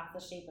because that's the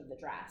shape of the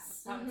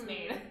dress. How it's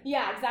made.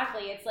 Yeah,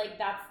 exactly. It's like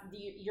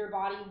your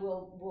body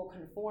will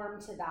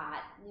conform to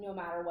that no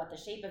matter what the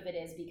shape of it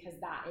is, because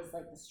that is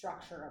like the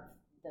structure of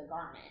the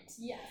garment.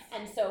 Yes.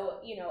 And so,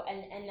 you know,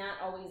 and that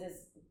always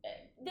is,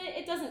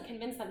 it doesn't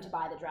convince them to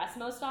buy the dress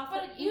most often.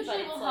 But it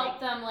usually will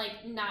help them,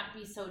 like, not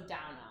be so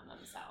down on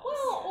themselves.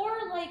 Well,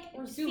 or like,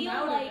 Or zoom feel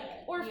out like, of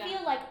it. or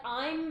feel like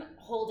I'm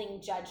holding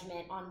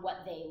judgment on what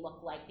they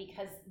look like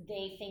because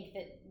they think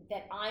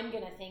that I'm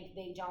gonna think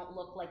they don't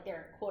look like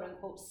they're quote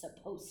unquote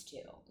supposed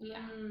to. Yeah.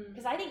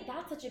 Because I think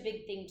that's such a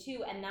big thing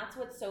too, and that's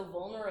what's so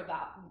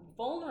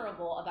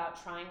vulnerable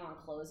about trying on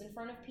clothes in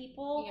front of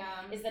people.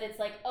 Yeah. Is that it's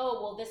like,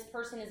 oh, well, this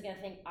person is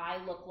gonna think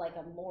I look like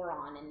a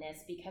moron in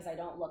this because I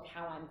don't look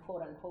how I'm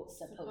quote unquote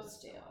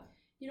supposed to.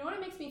 You know what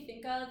it makes me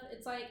think of?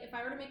 It's like, if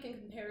I were to make a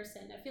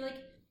comparison, I feel like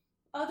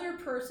other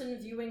person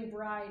viewing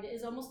bride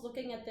is almost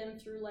looking at them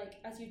through, like,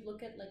 as you'd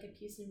look at like a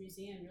piece in a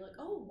museum, you're like,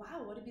 oh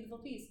wow, what a beautiful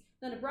piece.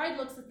 Then a bride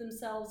looks at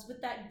themselves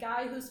with that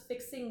guy who's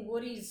fixing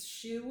Woody's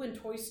shoe in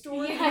Toy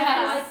Story.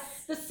 Yes.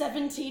 Like the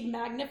 17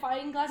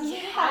 magnifying glasses.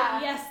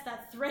 Yeah. Yes,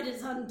 that thread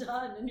is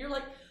undone. And you're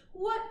like,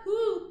 what?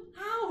 Who?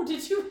 How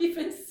did you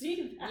even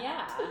see that?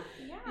 Yeah.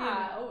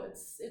 Yeah. You know,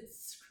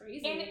 it's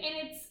crazy. And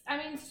it's, I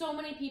mean, so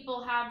many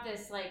people have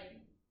this, like,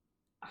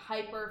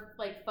 hyper,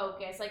 like,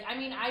 focus. Like, I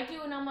mean, I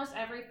do in almost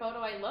every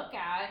photo I look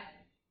at,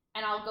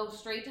 and I'll go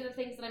straight to the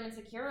things that I'm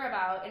insecure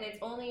about, and it's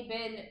only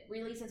been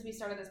really since we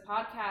started this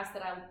podcast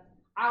that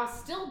I'll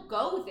still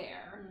go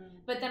there,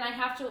 but then I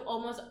have to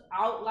almost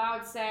out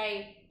loud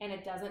say, and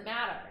it doesn't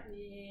matter.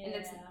 Yeah. And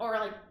it's, or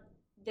like,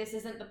 this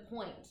isn't the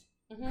point.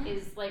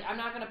 Is like, I'm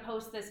not going to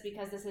post this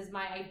because this is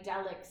my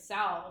idyllic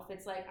self.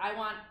 It's like, I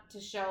want to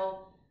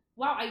show,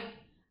 wow,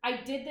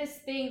 I did this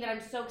thing that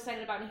I'm so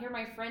excited about, and here are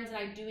my friends and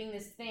I'm doing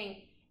this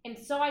thing. And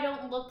so I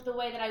don't look the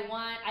way that I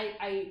want.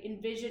 I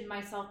envisioned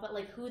myself, but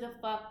like, who the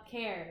fuck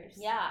cares?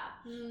 Yeah.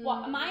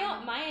 Well,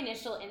 my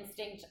initial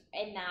instinct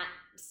in that,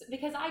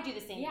 because I do the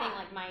same thing,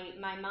 like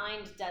my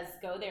mind does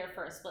go there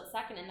for a split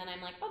second, and then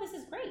I'm like, oh, this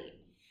is great.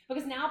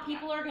 Because now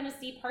people are going to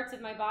see parts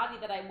of my body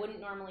that I wouldn't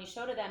normally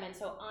show to them, and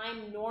so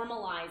I'm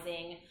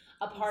normalizing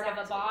a part of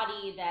a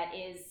body that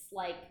is,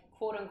 like,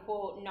 quote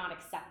unquote not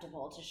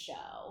acceptable to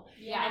show.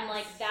 Yeah. And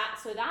like that,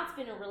 so that's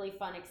been a really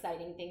fun,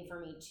 exciting thing for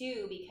me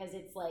too, because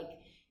it's like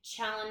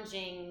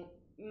challenging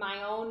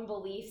my own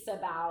beliefs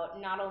about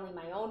not only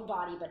my own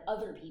body but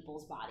other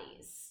people's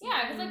bodies.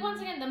 Yeah, because like,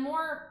 once again, the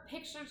more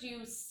pictures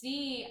you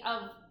see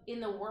of in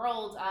the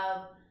world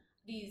of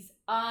these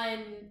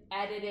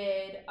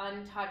unedited,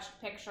 untouched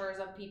pictures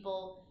of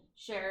people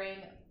sharing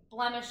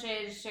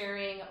blemishes,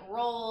 sharing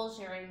rolls,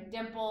 sharing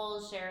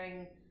dimples,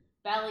 sharing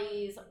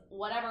bellies,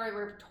 whatever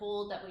we're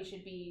told that we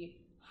should be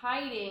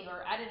hiding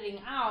or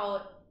editing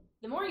out,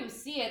 the more you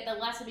see it, the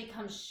less it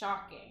becomes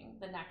shocking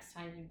the next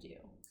time you do.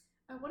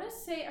 I want to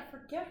say, I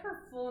forget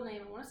her full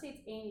name. I want to say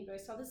it's Amy, but I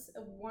saw this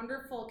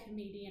wonderful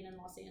comedian in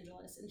Los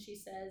Angeles, and she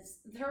says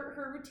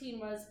her routine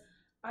was,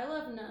 I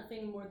love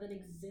nothing more than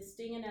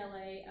existing in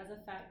LA as a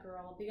fat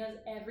girl because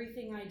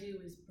everything I do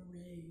is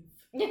brave.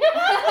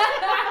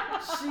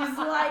 She's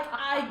like,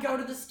 I go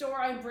to the store,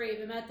 I'm brave.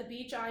 I'm at the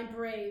beach, I'm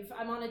brave.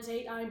 I'm on a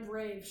date, I'm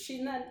brave.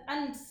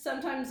 And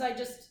sometimes I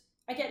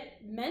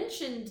get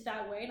mentioned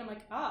that way, and I'm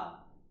like,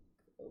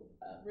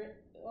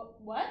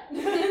 what?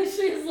 And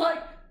she's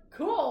like,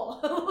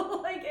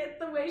 cool. Like,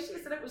 the way she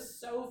said it was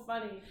so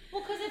funny.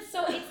 Well, because it's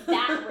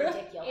that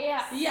ridiculous.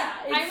 Yeah,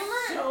 it's I remember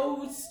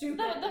so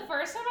stupid. The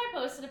first time I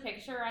posted a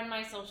picture on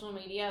my social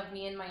media of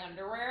me in my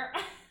underwear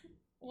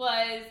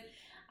was,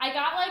 I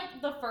got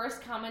like, the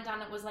first comment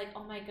on it was like,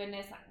 oh my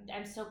goodness,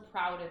 I'm so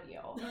proud of you.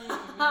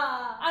 And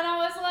I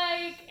was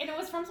like, and it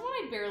was from someone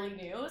I barely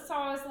knew, so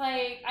I was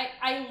like,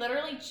 I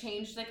literally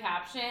changed the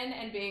caption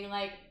and being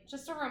like,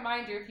 just a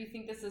reminder, if you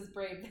think this is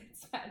brave,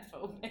 that's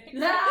fatphobic.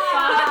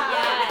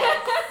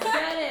 Yes.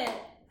 Get it.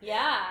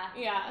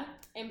 Yeah.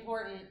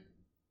 Important.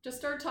 Just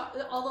start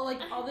talking,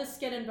 all the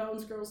skin and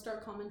bones girls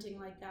start commenting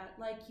like that.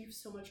 Like, you have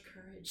so much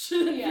courage.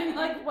 Yeah.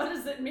 Like, what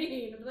does it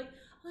mean? I'm like,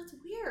 oh, that's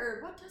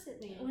weird. What does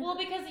it mean? Well,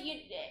 because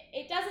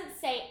it doesn't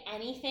say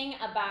anything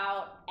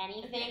about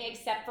anything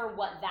except for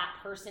what that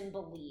person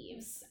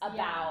believes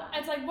about.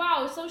 It's like,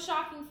 wow, so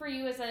shocking for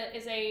you as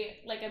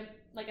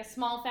a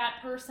small fat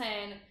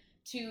person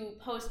to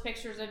post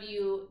pictures of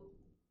you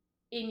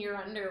in your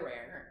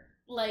underwear.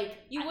 Like,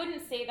 you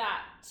wouldn't say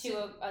that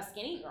to a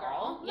skinny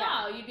girl.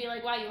 No, you'd be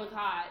like, wow, you look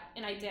hot.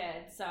 And I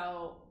did,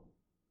 so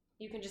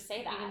you can just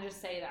say that. You can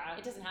just say that.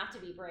 It doesn't have to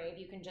be brave.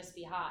 You can just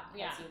be hot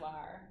because you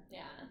are.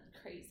 Yeah,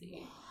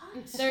 crazy.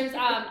 What? There's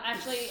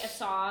actually a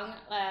song,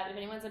 if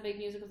anyone's a big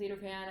musical theater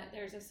fan,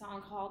 there's a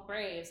song called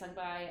Brave, sung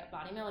by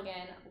Bonnie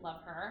Milligan,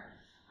 love her,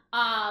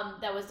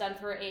 that was done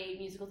for a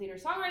musical theater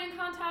songwriting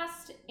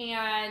contest,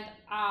 and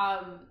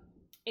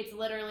it's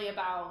literally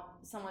about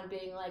someone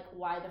being like,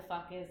 why the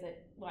fuck is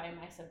it, why am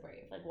I so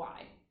brave? Like,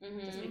 why?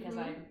 Mm-hmm. Just because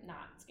I'm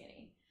not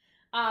skinny.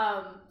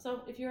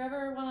 So if you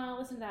ever want to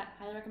listen to that,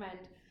 highly recommend.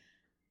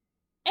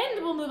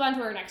 And we'll move on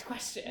to our next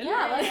question.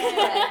 Yeah, let's do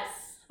it.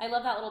 I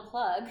love that little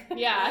plug.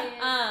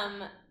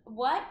 Yeah.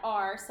 What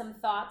are some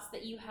thoughts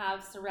that you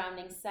have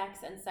surrounding sex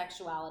and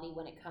sexuality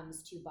when it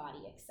comes to body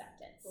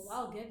acceptance? Well,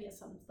 I'll give you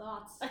some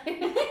thoughts.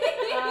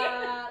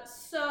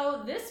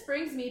 So this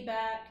brings me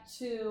back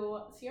to,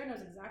 Sierra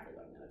knows exactly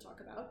what I'm going to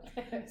talk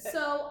about.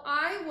 So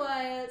I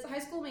was, high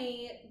school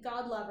me,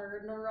 God love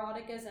her,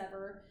 neurotic as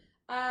ever.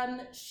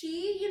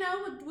 She,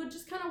 would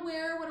just kind of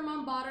wear what her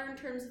mom bought her in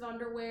terms of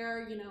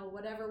underwear,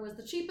 whatever was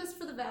the cheapest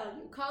for the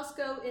value.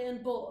 Costco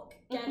in bulk.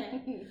 Get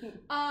it.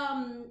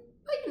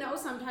 But,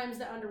 sometimes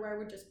the underwear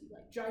would just be,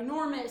 like,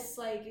 ginormous,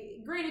 like,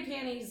 granny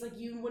panties, like,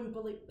 you wouldn't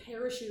believe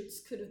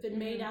parachutes could have been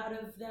made out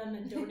of them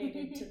and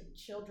donated to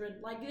children.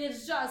 Like,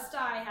 it's just,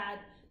 I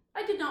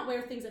did not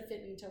wear things that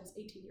fit me until I was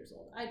 18 years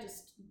old. I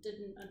just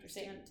didn't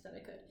understand that I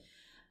could.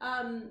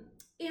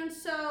 And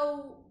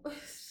so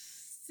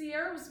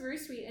Sierra was very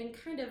sweet and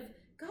kind of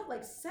got,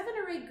 like, 7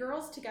 or 8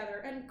 girls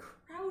together and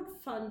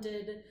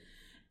crowdfunded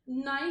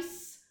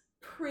nice,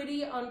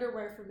 pretty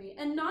underwear for me.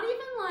 And not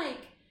even,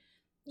 like,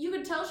 you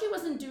could tell she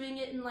wasn't doing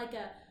it in like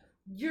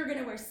you're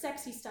gonna wear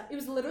sexy stuff. It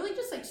was literally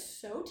just like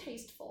so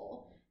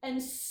tasteful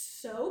and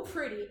so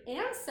pretty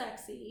and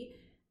sexy.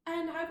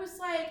 And I was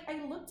like,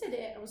 I looked at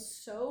it, I was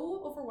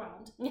so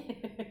overwhelmed.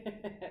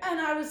 And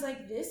I was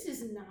like, this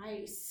is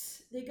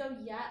nice. They go,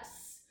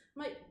 yes.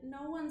 I'm like,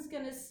 no one's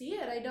gonna see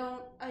it. I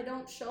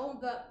don't show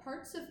the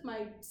parts of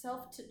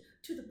myself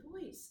to the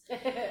boys.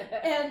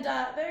 And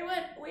they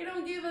went,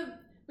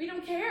 we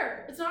don't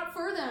care. It's not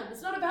for them.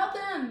 It's not about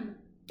them.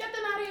 Get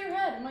them out of your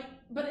head. I'm like,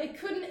 but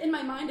in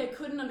my mind, I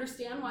couldn't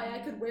understand why I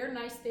could wear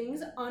nice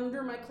things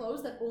under my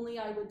clothes that only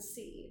I would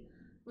see.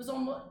 It was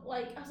almost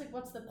like, I was like,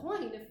 what's the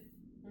point if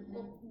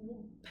we're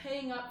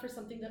paying up for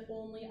something that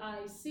only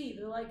I see?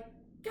 They're like,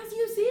 because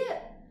you see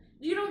it.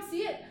 You don't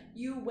see it.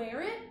 You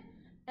wear it,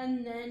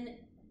 and then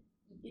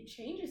it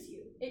changes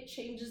you. It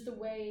changes the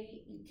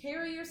way you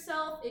carry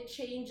yourself. It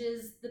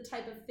changes the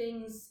type of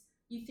things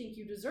you think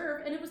you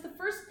deserve. And it was the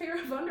first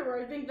pair of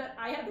underwear I think that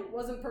I had that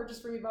wasn't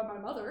purchased for me by my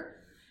mother.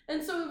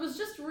 And so it was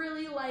just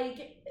really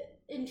like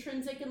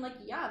intrinsic and like,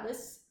 yeah,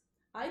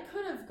 I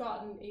could have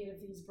gotten 8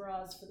 of these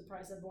bras for the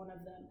price of one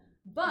of them.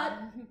 But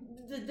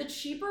the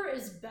cheaper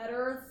is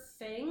better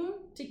thing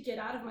to get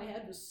out of my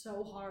head was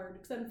so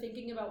hard because I'm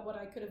thinking about what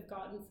I could have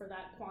gotten for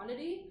that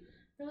quantity.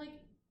 They're like,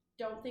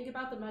 don't think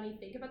about the money,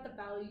 think about the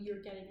value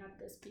you're getting out of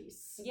this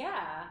piece.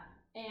 Yeah.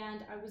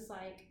 And I was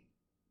like,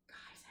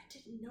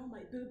 didn't know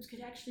my boobs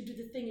could actually do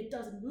the thing it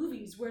does in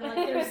movies where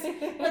there's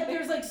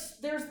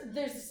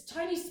this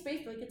tiny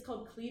space, like it's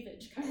called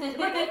cleavage kind of.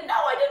 Like, no,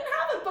 I didn't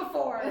have it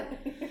before.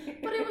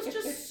 But it was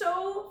just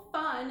so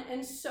fun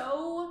and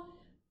so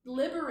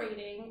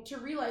liberating to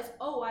realize,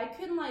 oh, I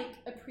can like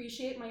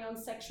appreciate my own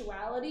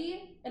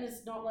sexuality and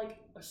it's not like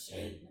a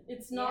shame.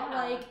 It's not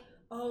like,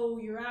 oh,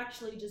 you're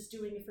actually just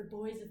doing it for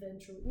boys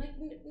eventually. I'm like,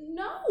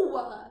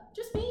 no,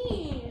 just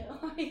me.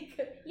 Like,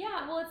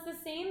 yeah, well, it's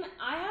the same.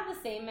 I have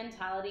the same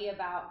mentality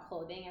about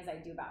clothing as I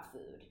do about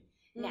food.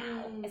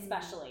 Now,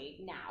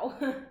 especially now,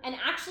 and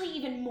actually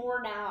even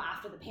more now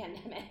after the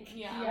pandemic,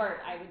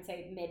 or I would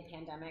say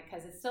mid-pandemic,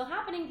 because it's still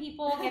happening.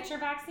 People, get your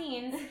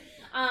vaccines.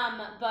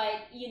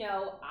 But you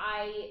know,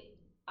 I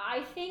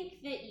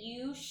think that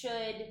you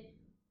should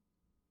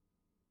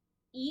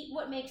eat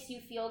what makes you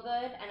feel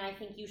good, and I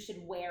think you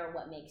should wear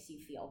what makes you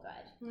feel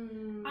good.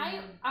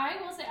 I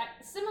will say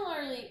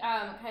similarly,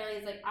 Kyleigh,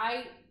 is like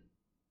I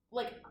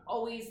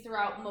always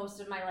throughout most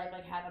of my life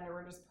had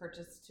underwear just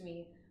purchased to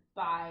me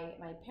by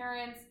my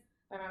parents,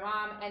 by my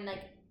mom, and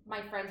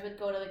my friends would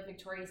go to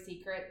Victoria's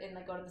Secret and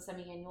go to the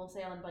semi-annual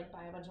sale and buy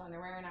a bunch of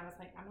underwear, and I was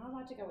like, I'm not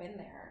allowed to go in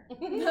there.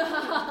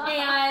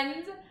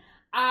 And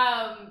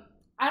I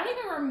don't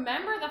even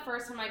remember the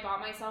first time I bought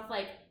myself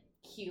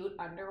cute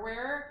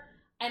underwear,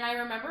 and I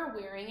remember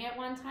wearing it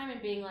one time and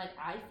being like,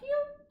 I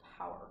feel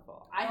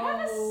powerful. I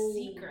have a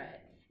secret.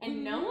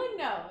 And no one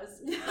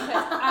knows because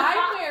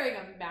I'm wearing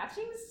a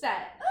matching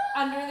set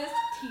under this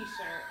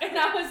t-shirt. And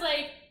I was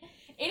like,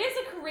 it is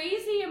a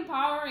crazy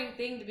empowering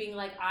thing to being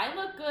like, I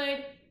look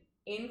good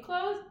in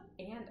clothes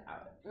and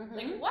out.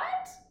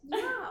 What?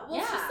 Yeah, well,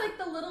 it's just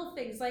the little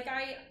things. For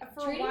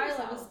a while,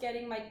 yourself. I was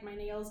getting my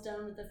nails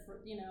done with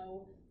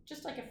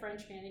just a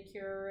French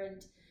manicure,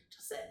 and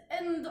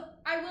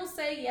I will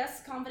say,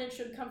 yes, confidence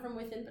should come from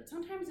within, but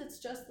sometimes it's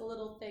just the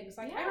little things.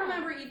 I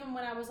remember even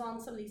when I was on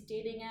some of these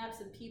dating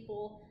apps and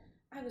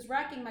I was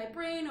racking my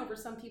brain over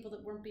some people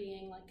that weren't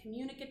being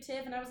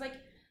communicative, and I was like,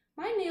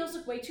 my nails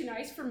look way too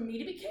nice for me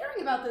to be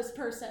caring about this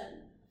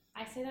person.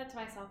 I say that to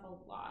myself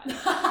a lot.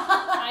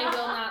 I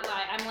will not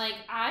lie. I'm like,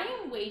 I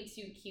am way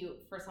too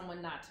cute for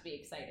someone not to be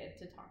excited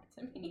to talk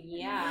to me.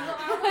 Yeah.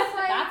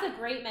 That's a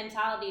great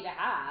mentality to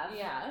have.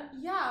 Yeah.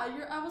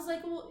 Yeah. I was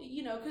like, well,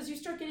 because you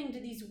start getting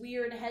to these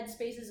weird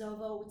headspaces of,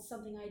 oh, it's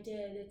something I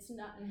did. It's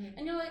not.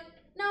 And you're like,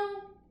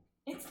 no.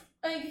 It's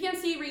you can't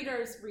see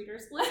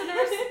listeners.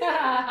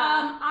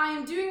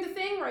 I'm doing the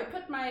thing where I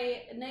put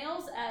my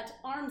nails at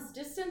arm's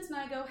distance and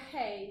I go,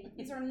 hey,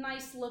 these are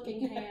nice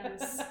looking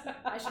hands.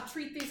 I should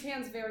treat these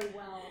hands very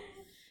well.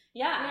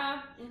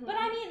 Yeah. But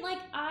I mean,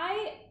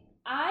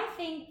 I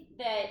think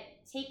that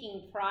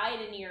taking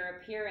pride in your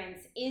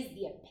appearance is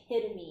the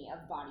epitome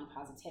of body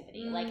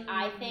positivity.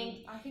 I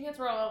think that's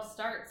where it all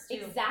starts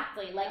too.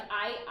 Exactly.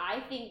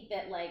 I think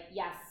that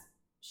yes,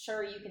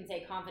 sure, you can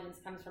say confidence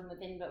comes from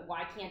within, but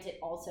why can't it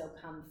also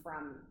come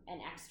from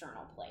an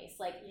external place?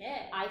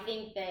 I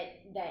think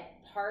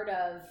that part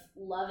of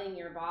loving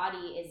your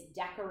body is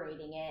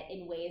decorating it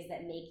in ways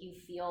that make you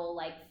feel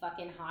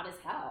fucking hot as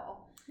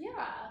hell.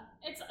 Yeah.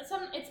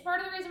 It's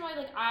part of the reason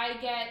why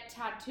I get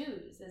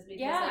tattoos is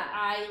because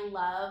I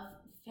love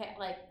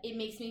it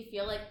makes me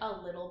feel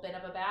a little bit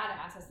of a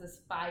badass as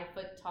this 5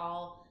 foot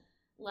tall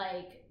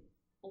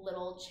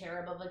little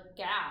cherub of a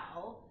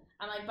gal.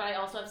 I'm but I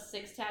also have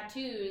 6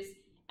 tattoos,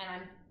 and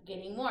I'm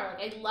getting more.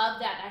 I love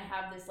that I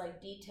have this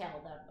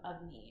detail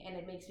of me, and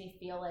it makes me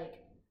feel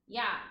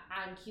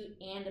I'm cute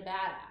and a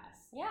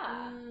badass.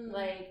 Yeah.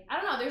 I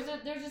don't know.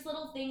 There's just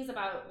little things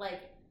about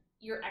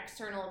your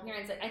external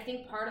appearance. I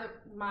think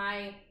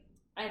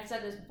I've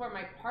said this before.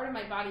 Part of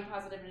my body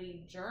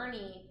positivity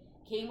journey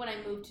came when I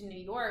moved to New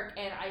York,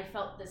 and I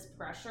felt this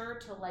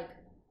pressure to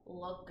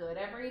look good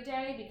every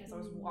day because I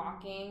was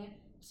walking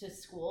to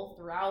school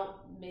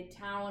throughout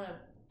Midtown of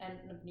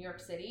New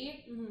York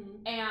City,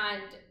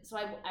 and so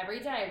every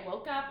day I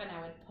woke up and I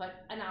would put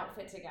an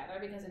outfit together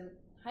because in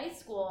high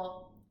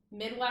school,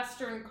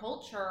 Midwestern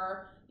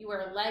culture, you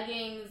wear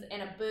leggings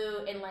and a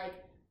boot and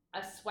a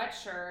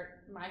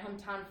sweatshirt. My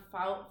hometown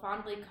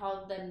fondly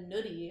called them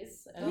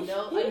nuddies, a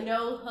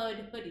no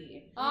hood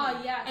hoodie.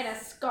 Oh yes, and a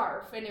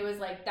scarf, and it was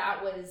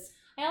that was.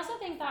 I also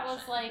think that was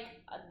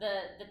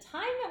the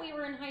time that we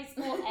were in high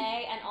school,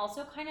 and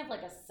also kind of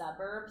a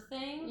suburb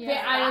thing.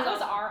 Yeah, that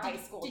was our high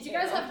school. Did you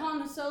guys have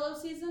Han Solo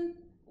season?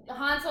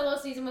 Han Solo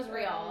season was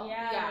real.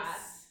 Yes. Yeah.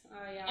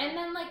 Oh yeah. And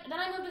then then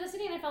I moved to the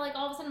city and I felt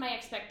all of a sudden my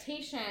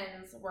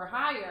expectations were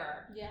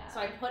higher. Yeah. So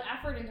I put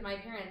effort into my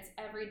appearance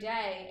every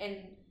day,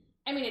 and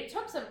I mean it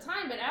took some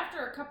time, but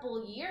after a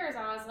couple of years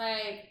I was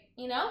like,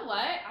 you know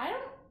what? I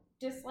don't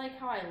dislike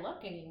how I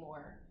look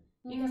anymore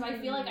because I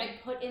feel I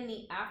put in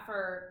the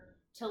effort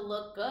to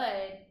look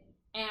good,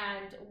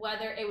 and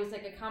whether it was a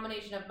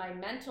combination of my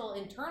mental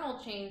internal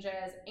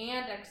changes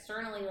and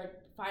externally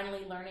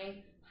finally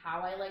learning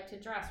how I like to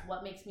dress,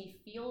 what makes me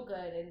feel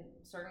good in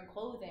certain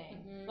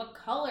clothing, what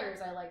colors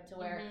I like to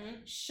wear.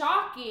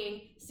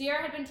 Shocking,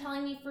 Sierra had been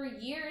telling me for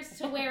years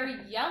to wear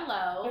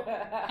yellow,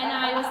 and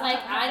I was like,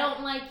 I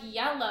don't like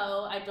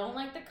yellow, I don't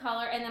like the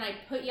color, and then I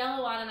put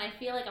yellow on and I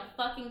feel like a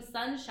fucking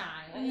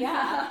sunshine.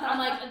 Yeah. I'm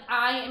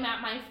I am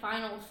at my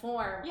final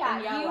form. Yeah,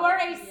 in yellow. you are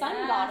a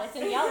sun goddess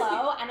in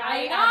yellow, and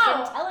I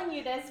have been telling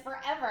you this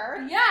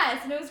forever. Yes,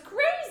 and it was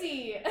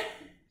crazy.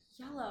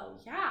 Yellow,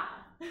 yeah.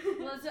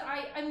 Well,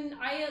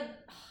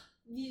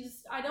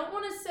 I don't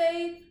want to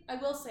say, I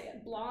will say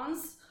it.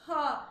 Blondes,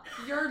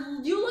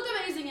 you look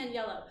amazing in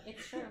yellow.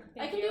 It's true.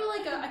 I can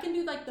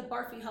do like the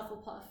barfy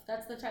Hufflepuff.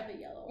 That's the type of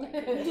yellow I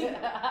can do.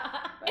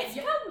 It's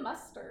called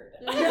mustard.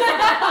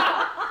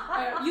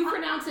 You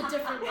pronounce it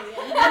differently.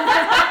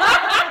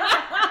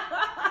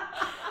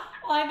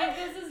 Well, I think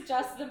this is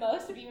just the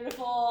most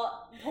beautiful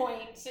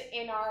point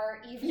in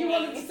our evening. You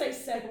wanted to say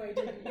segue,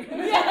 didn't you?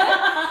 Yeah.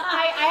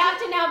 I have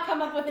to now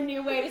come up with a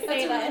new way to say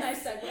That's a this. really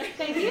nice segue.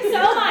 Thank you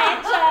so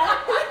much.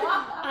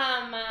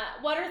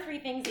 What are 3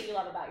 things that you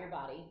love about your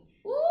body?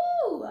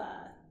 Ooh.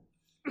 I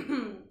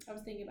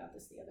was thinking about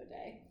this the other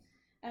day.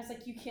 I was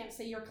like, you can't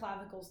say your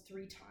clavicles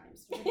 3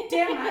 times. I was like,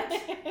 damn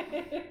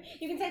it.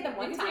 You can say them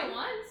one You time. can say it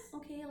once.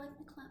 Okay, I like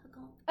my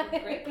clavicle.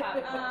 Great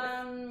clavicle.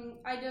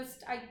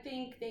 I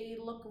think they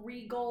look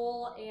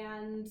regal,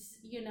 and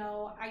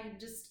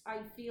I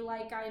feel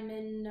like I'm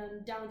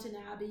in Downton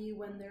Abbey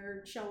when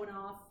they're showing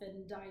off,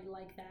 and I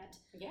like that.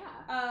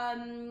 Yeah.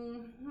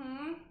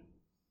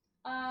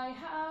 I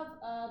have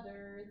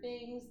other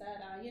things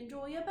that I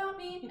enjoy about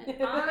me,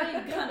 and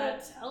I'm gonna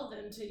tell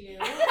them to you.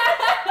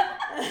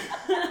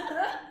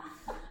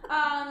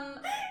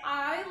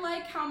 I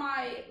like how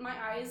my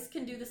eyes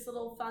can do this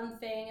little fun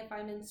thing if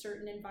I'm in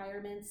certain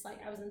environments.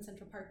 Like I was in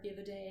Central Park the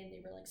other day and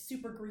they were like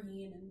super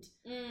green, and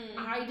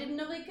I didn't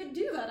know they could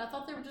do that. I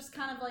thought they were just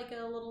kind of like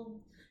a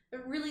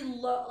really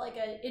low, like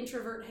an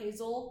introvert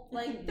hazel.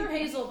 Like they're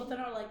hazel, but they're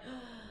not like,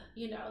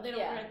 they don't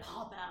really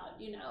pop out,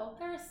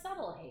 They're a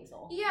subtle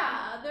hazel.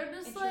 Yeah, they're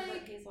just Introvert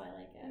like hazel, I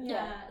like it.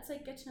 Yeah, it's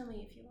like get to know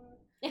me if you want.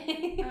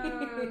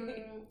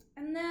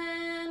 And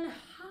then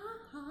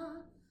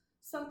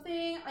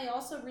something I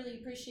also really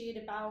appreciate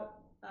about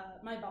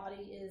my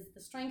body is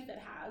the strength it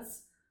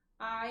has.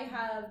 I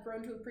have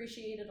grown to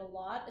appreciate it a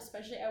lot,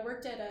 especially I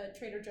worked at a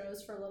Trader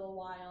Joe's for a little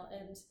while,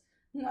 and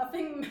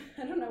nothing,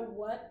 I don't know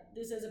what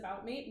this is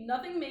about me,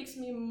 nothing makes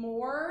me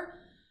more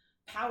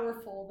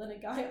powerful than a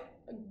guy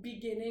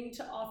beginning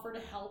to offer to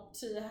help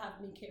to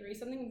have me carry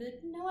something and be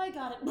like, no, I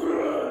got it,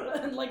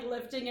 and like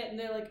lifting it, and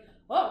they're like,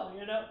 oh,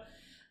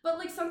 But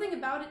like something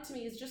about it to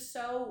me is just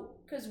so,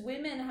 because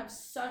women have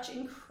such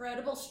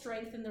incredible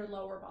strength in their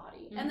lower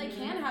body, and they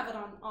can have it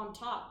on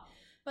top.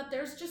 But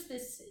there's just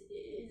this,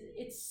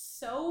 it's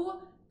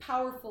so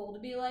powerful to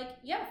be like,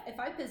 yeah, if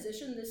I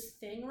position this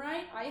thing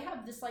right, I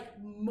have this like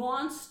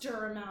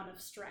monster amount of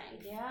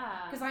strength.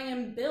 Yeah. Because I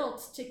am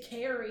built to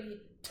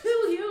carry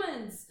 2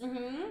 humans,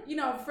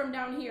 from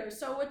down here.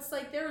 So it's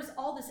like there's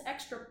all this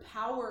extra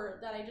power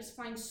that I just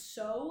find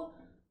so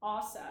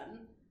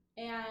awesome.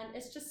 And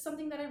it's just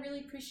something that I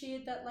really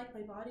appreciate that like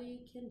my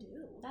body can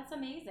do. That's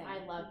amazing. I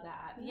love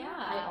that. Yeah.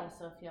 I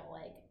also feel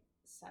like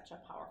such a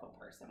powerful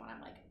person when I'm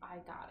like, I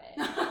got it.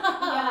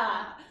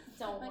 Yeah.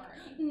 Don't Like,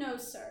 worry. no,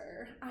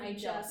 sir. I'm I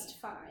just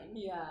fine.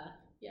 Yeah.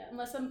 Yeah,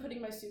 unless I'm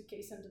putting my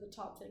suitcase into the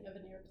top thing of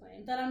an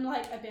airplane. Then I'm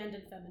like,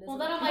 abandoned feminism. Well,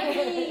 then I'm like,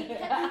 hey,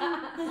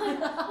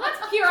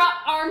 let's pure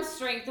arm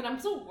strength, and I'm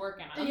still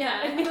working on it.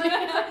 Yeah.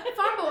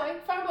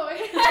 Like, farm boy.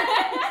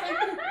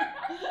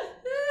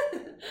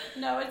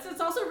 No,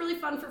 it's also really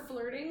fun for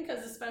flirting,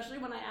 because especially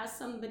when I ask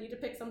somebody to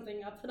pick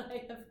something up that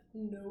I have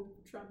no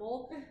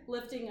trouble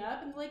lifting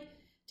up, and like,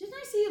 didn't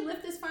I see you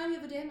lift this fine the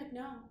other day? I'm like,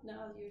 no,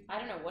 you. I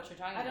don't know what you're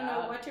talking I about.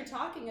 don't know what you're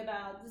talking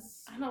about.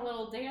 This I'm a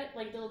little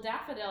little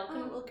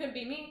daffodil. Could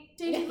be me.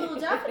 dainty little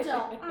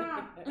daffodil.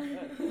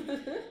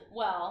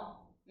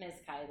 Well, Miss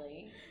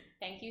Kyleigh,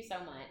 thank you so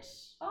much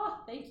Oh,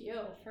 thank you.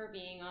 for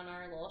being on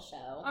our little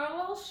show. Our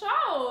little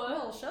show.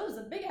 Well, show is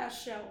a big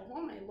ass show.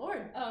 Oh my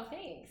lord. Oh,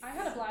 thanks. I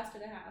had a blast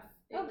and a half.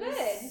 It Oh, was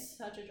good.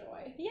 such a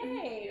joy.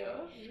 Yay.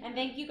 And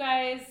thank you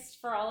guys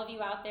for all of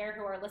you out there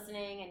who are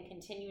listening and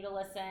continue to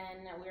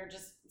listen. We're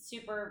just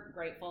super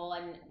grateful,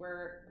 and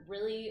we're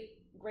really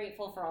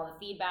grateful for all the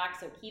feedback,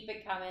 so keep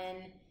it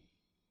coming.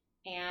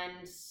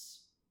 And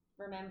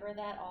remember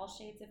that all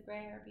shades of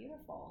gray are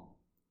beautiful.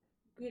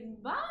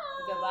 Goodbye.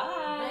 Goodbye.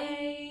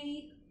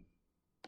 Bye.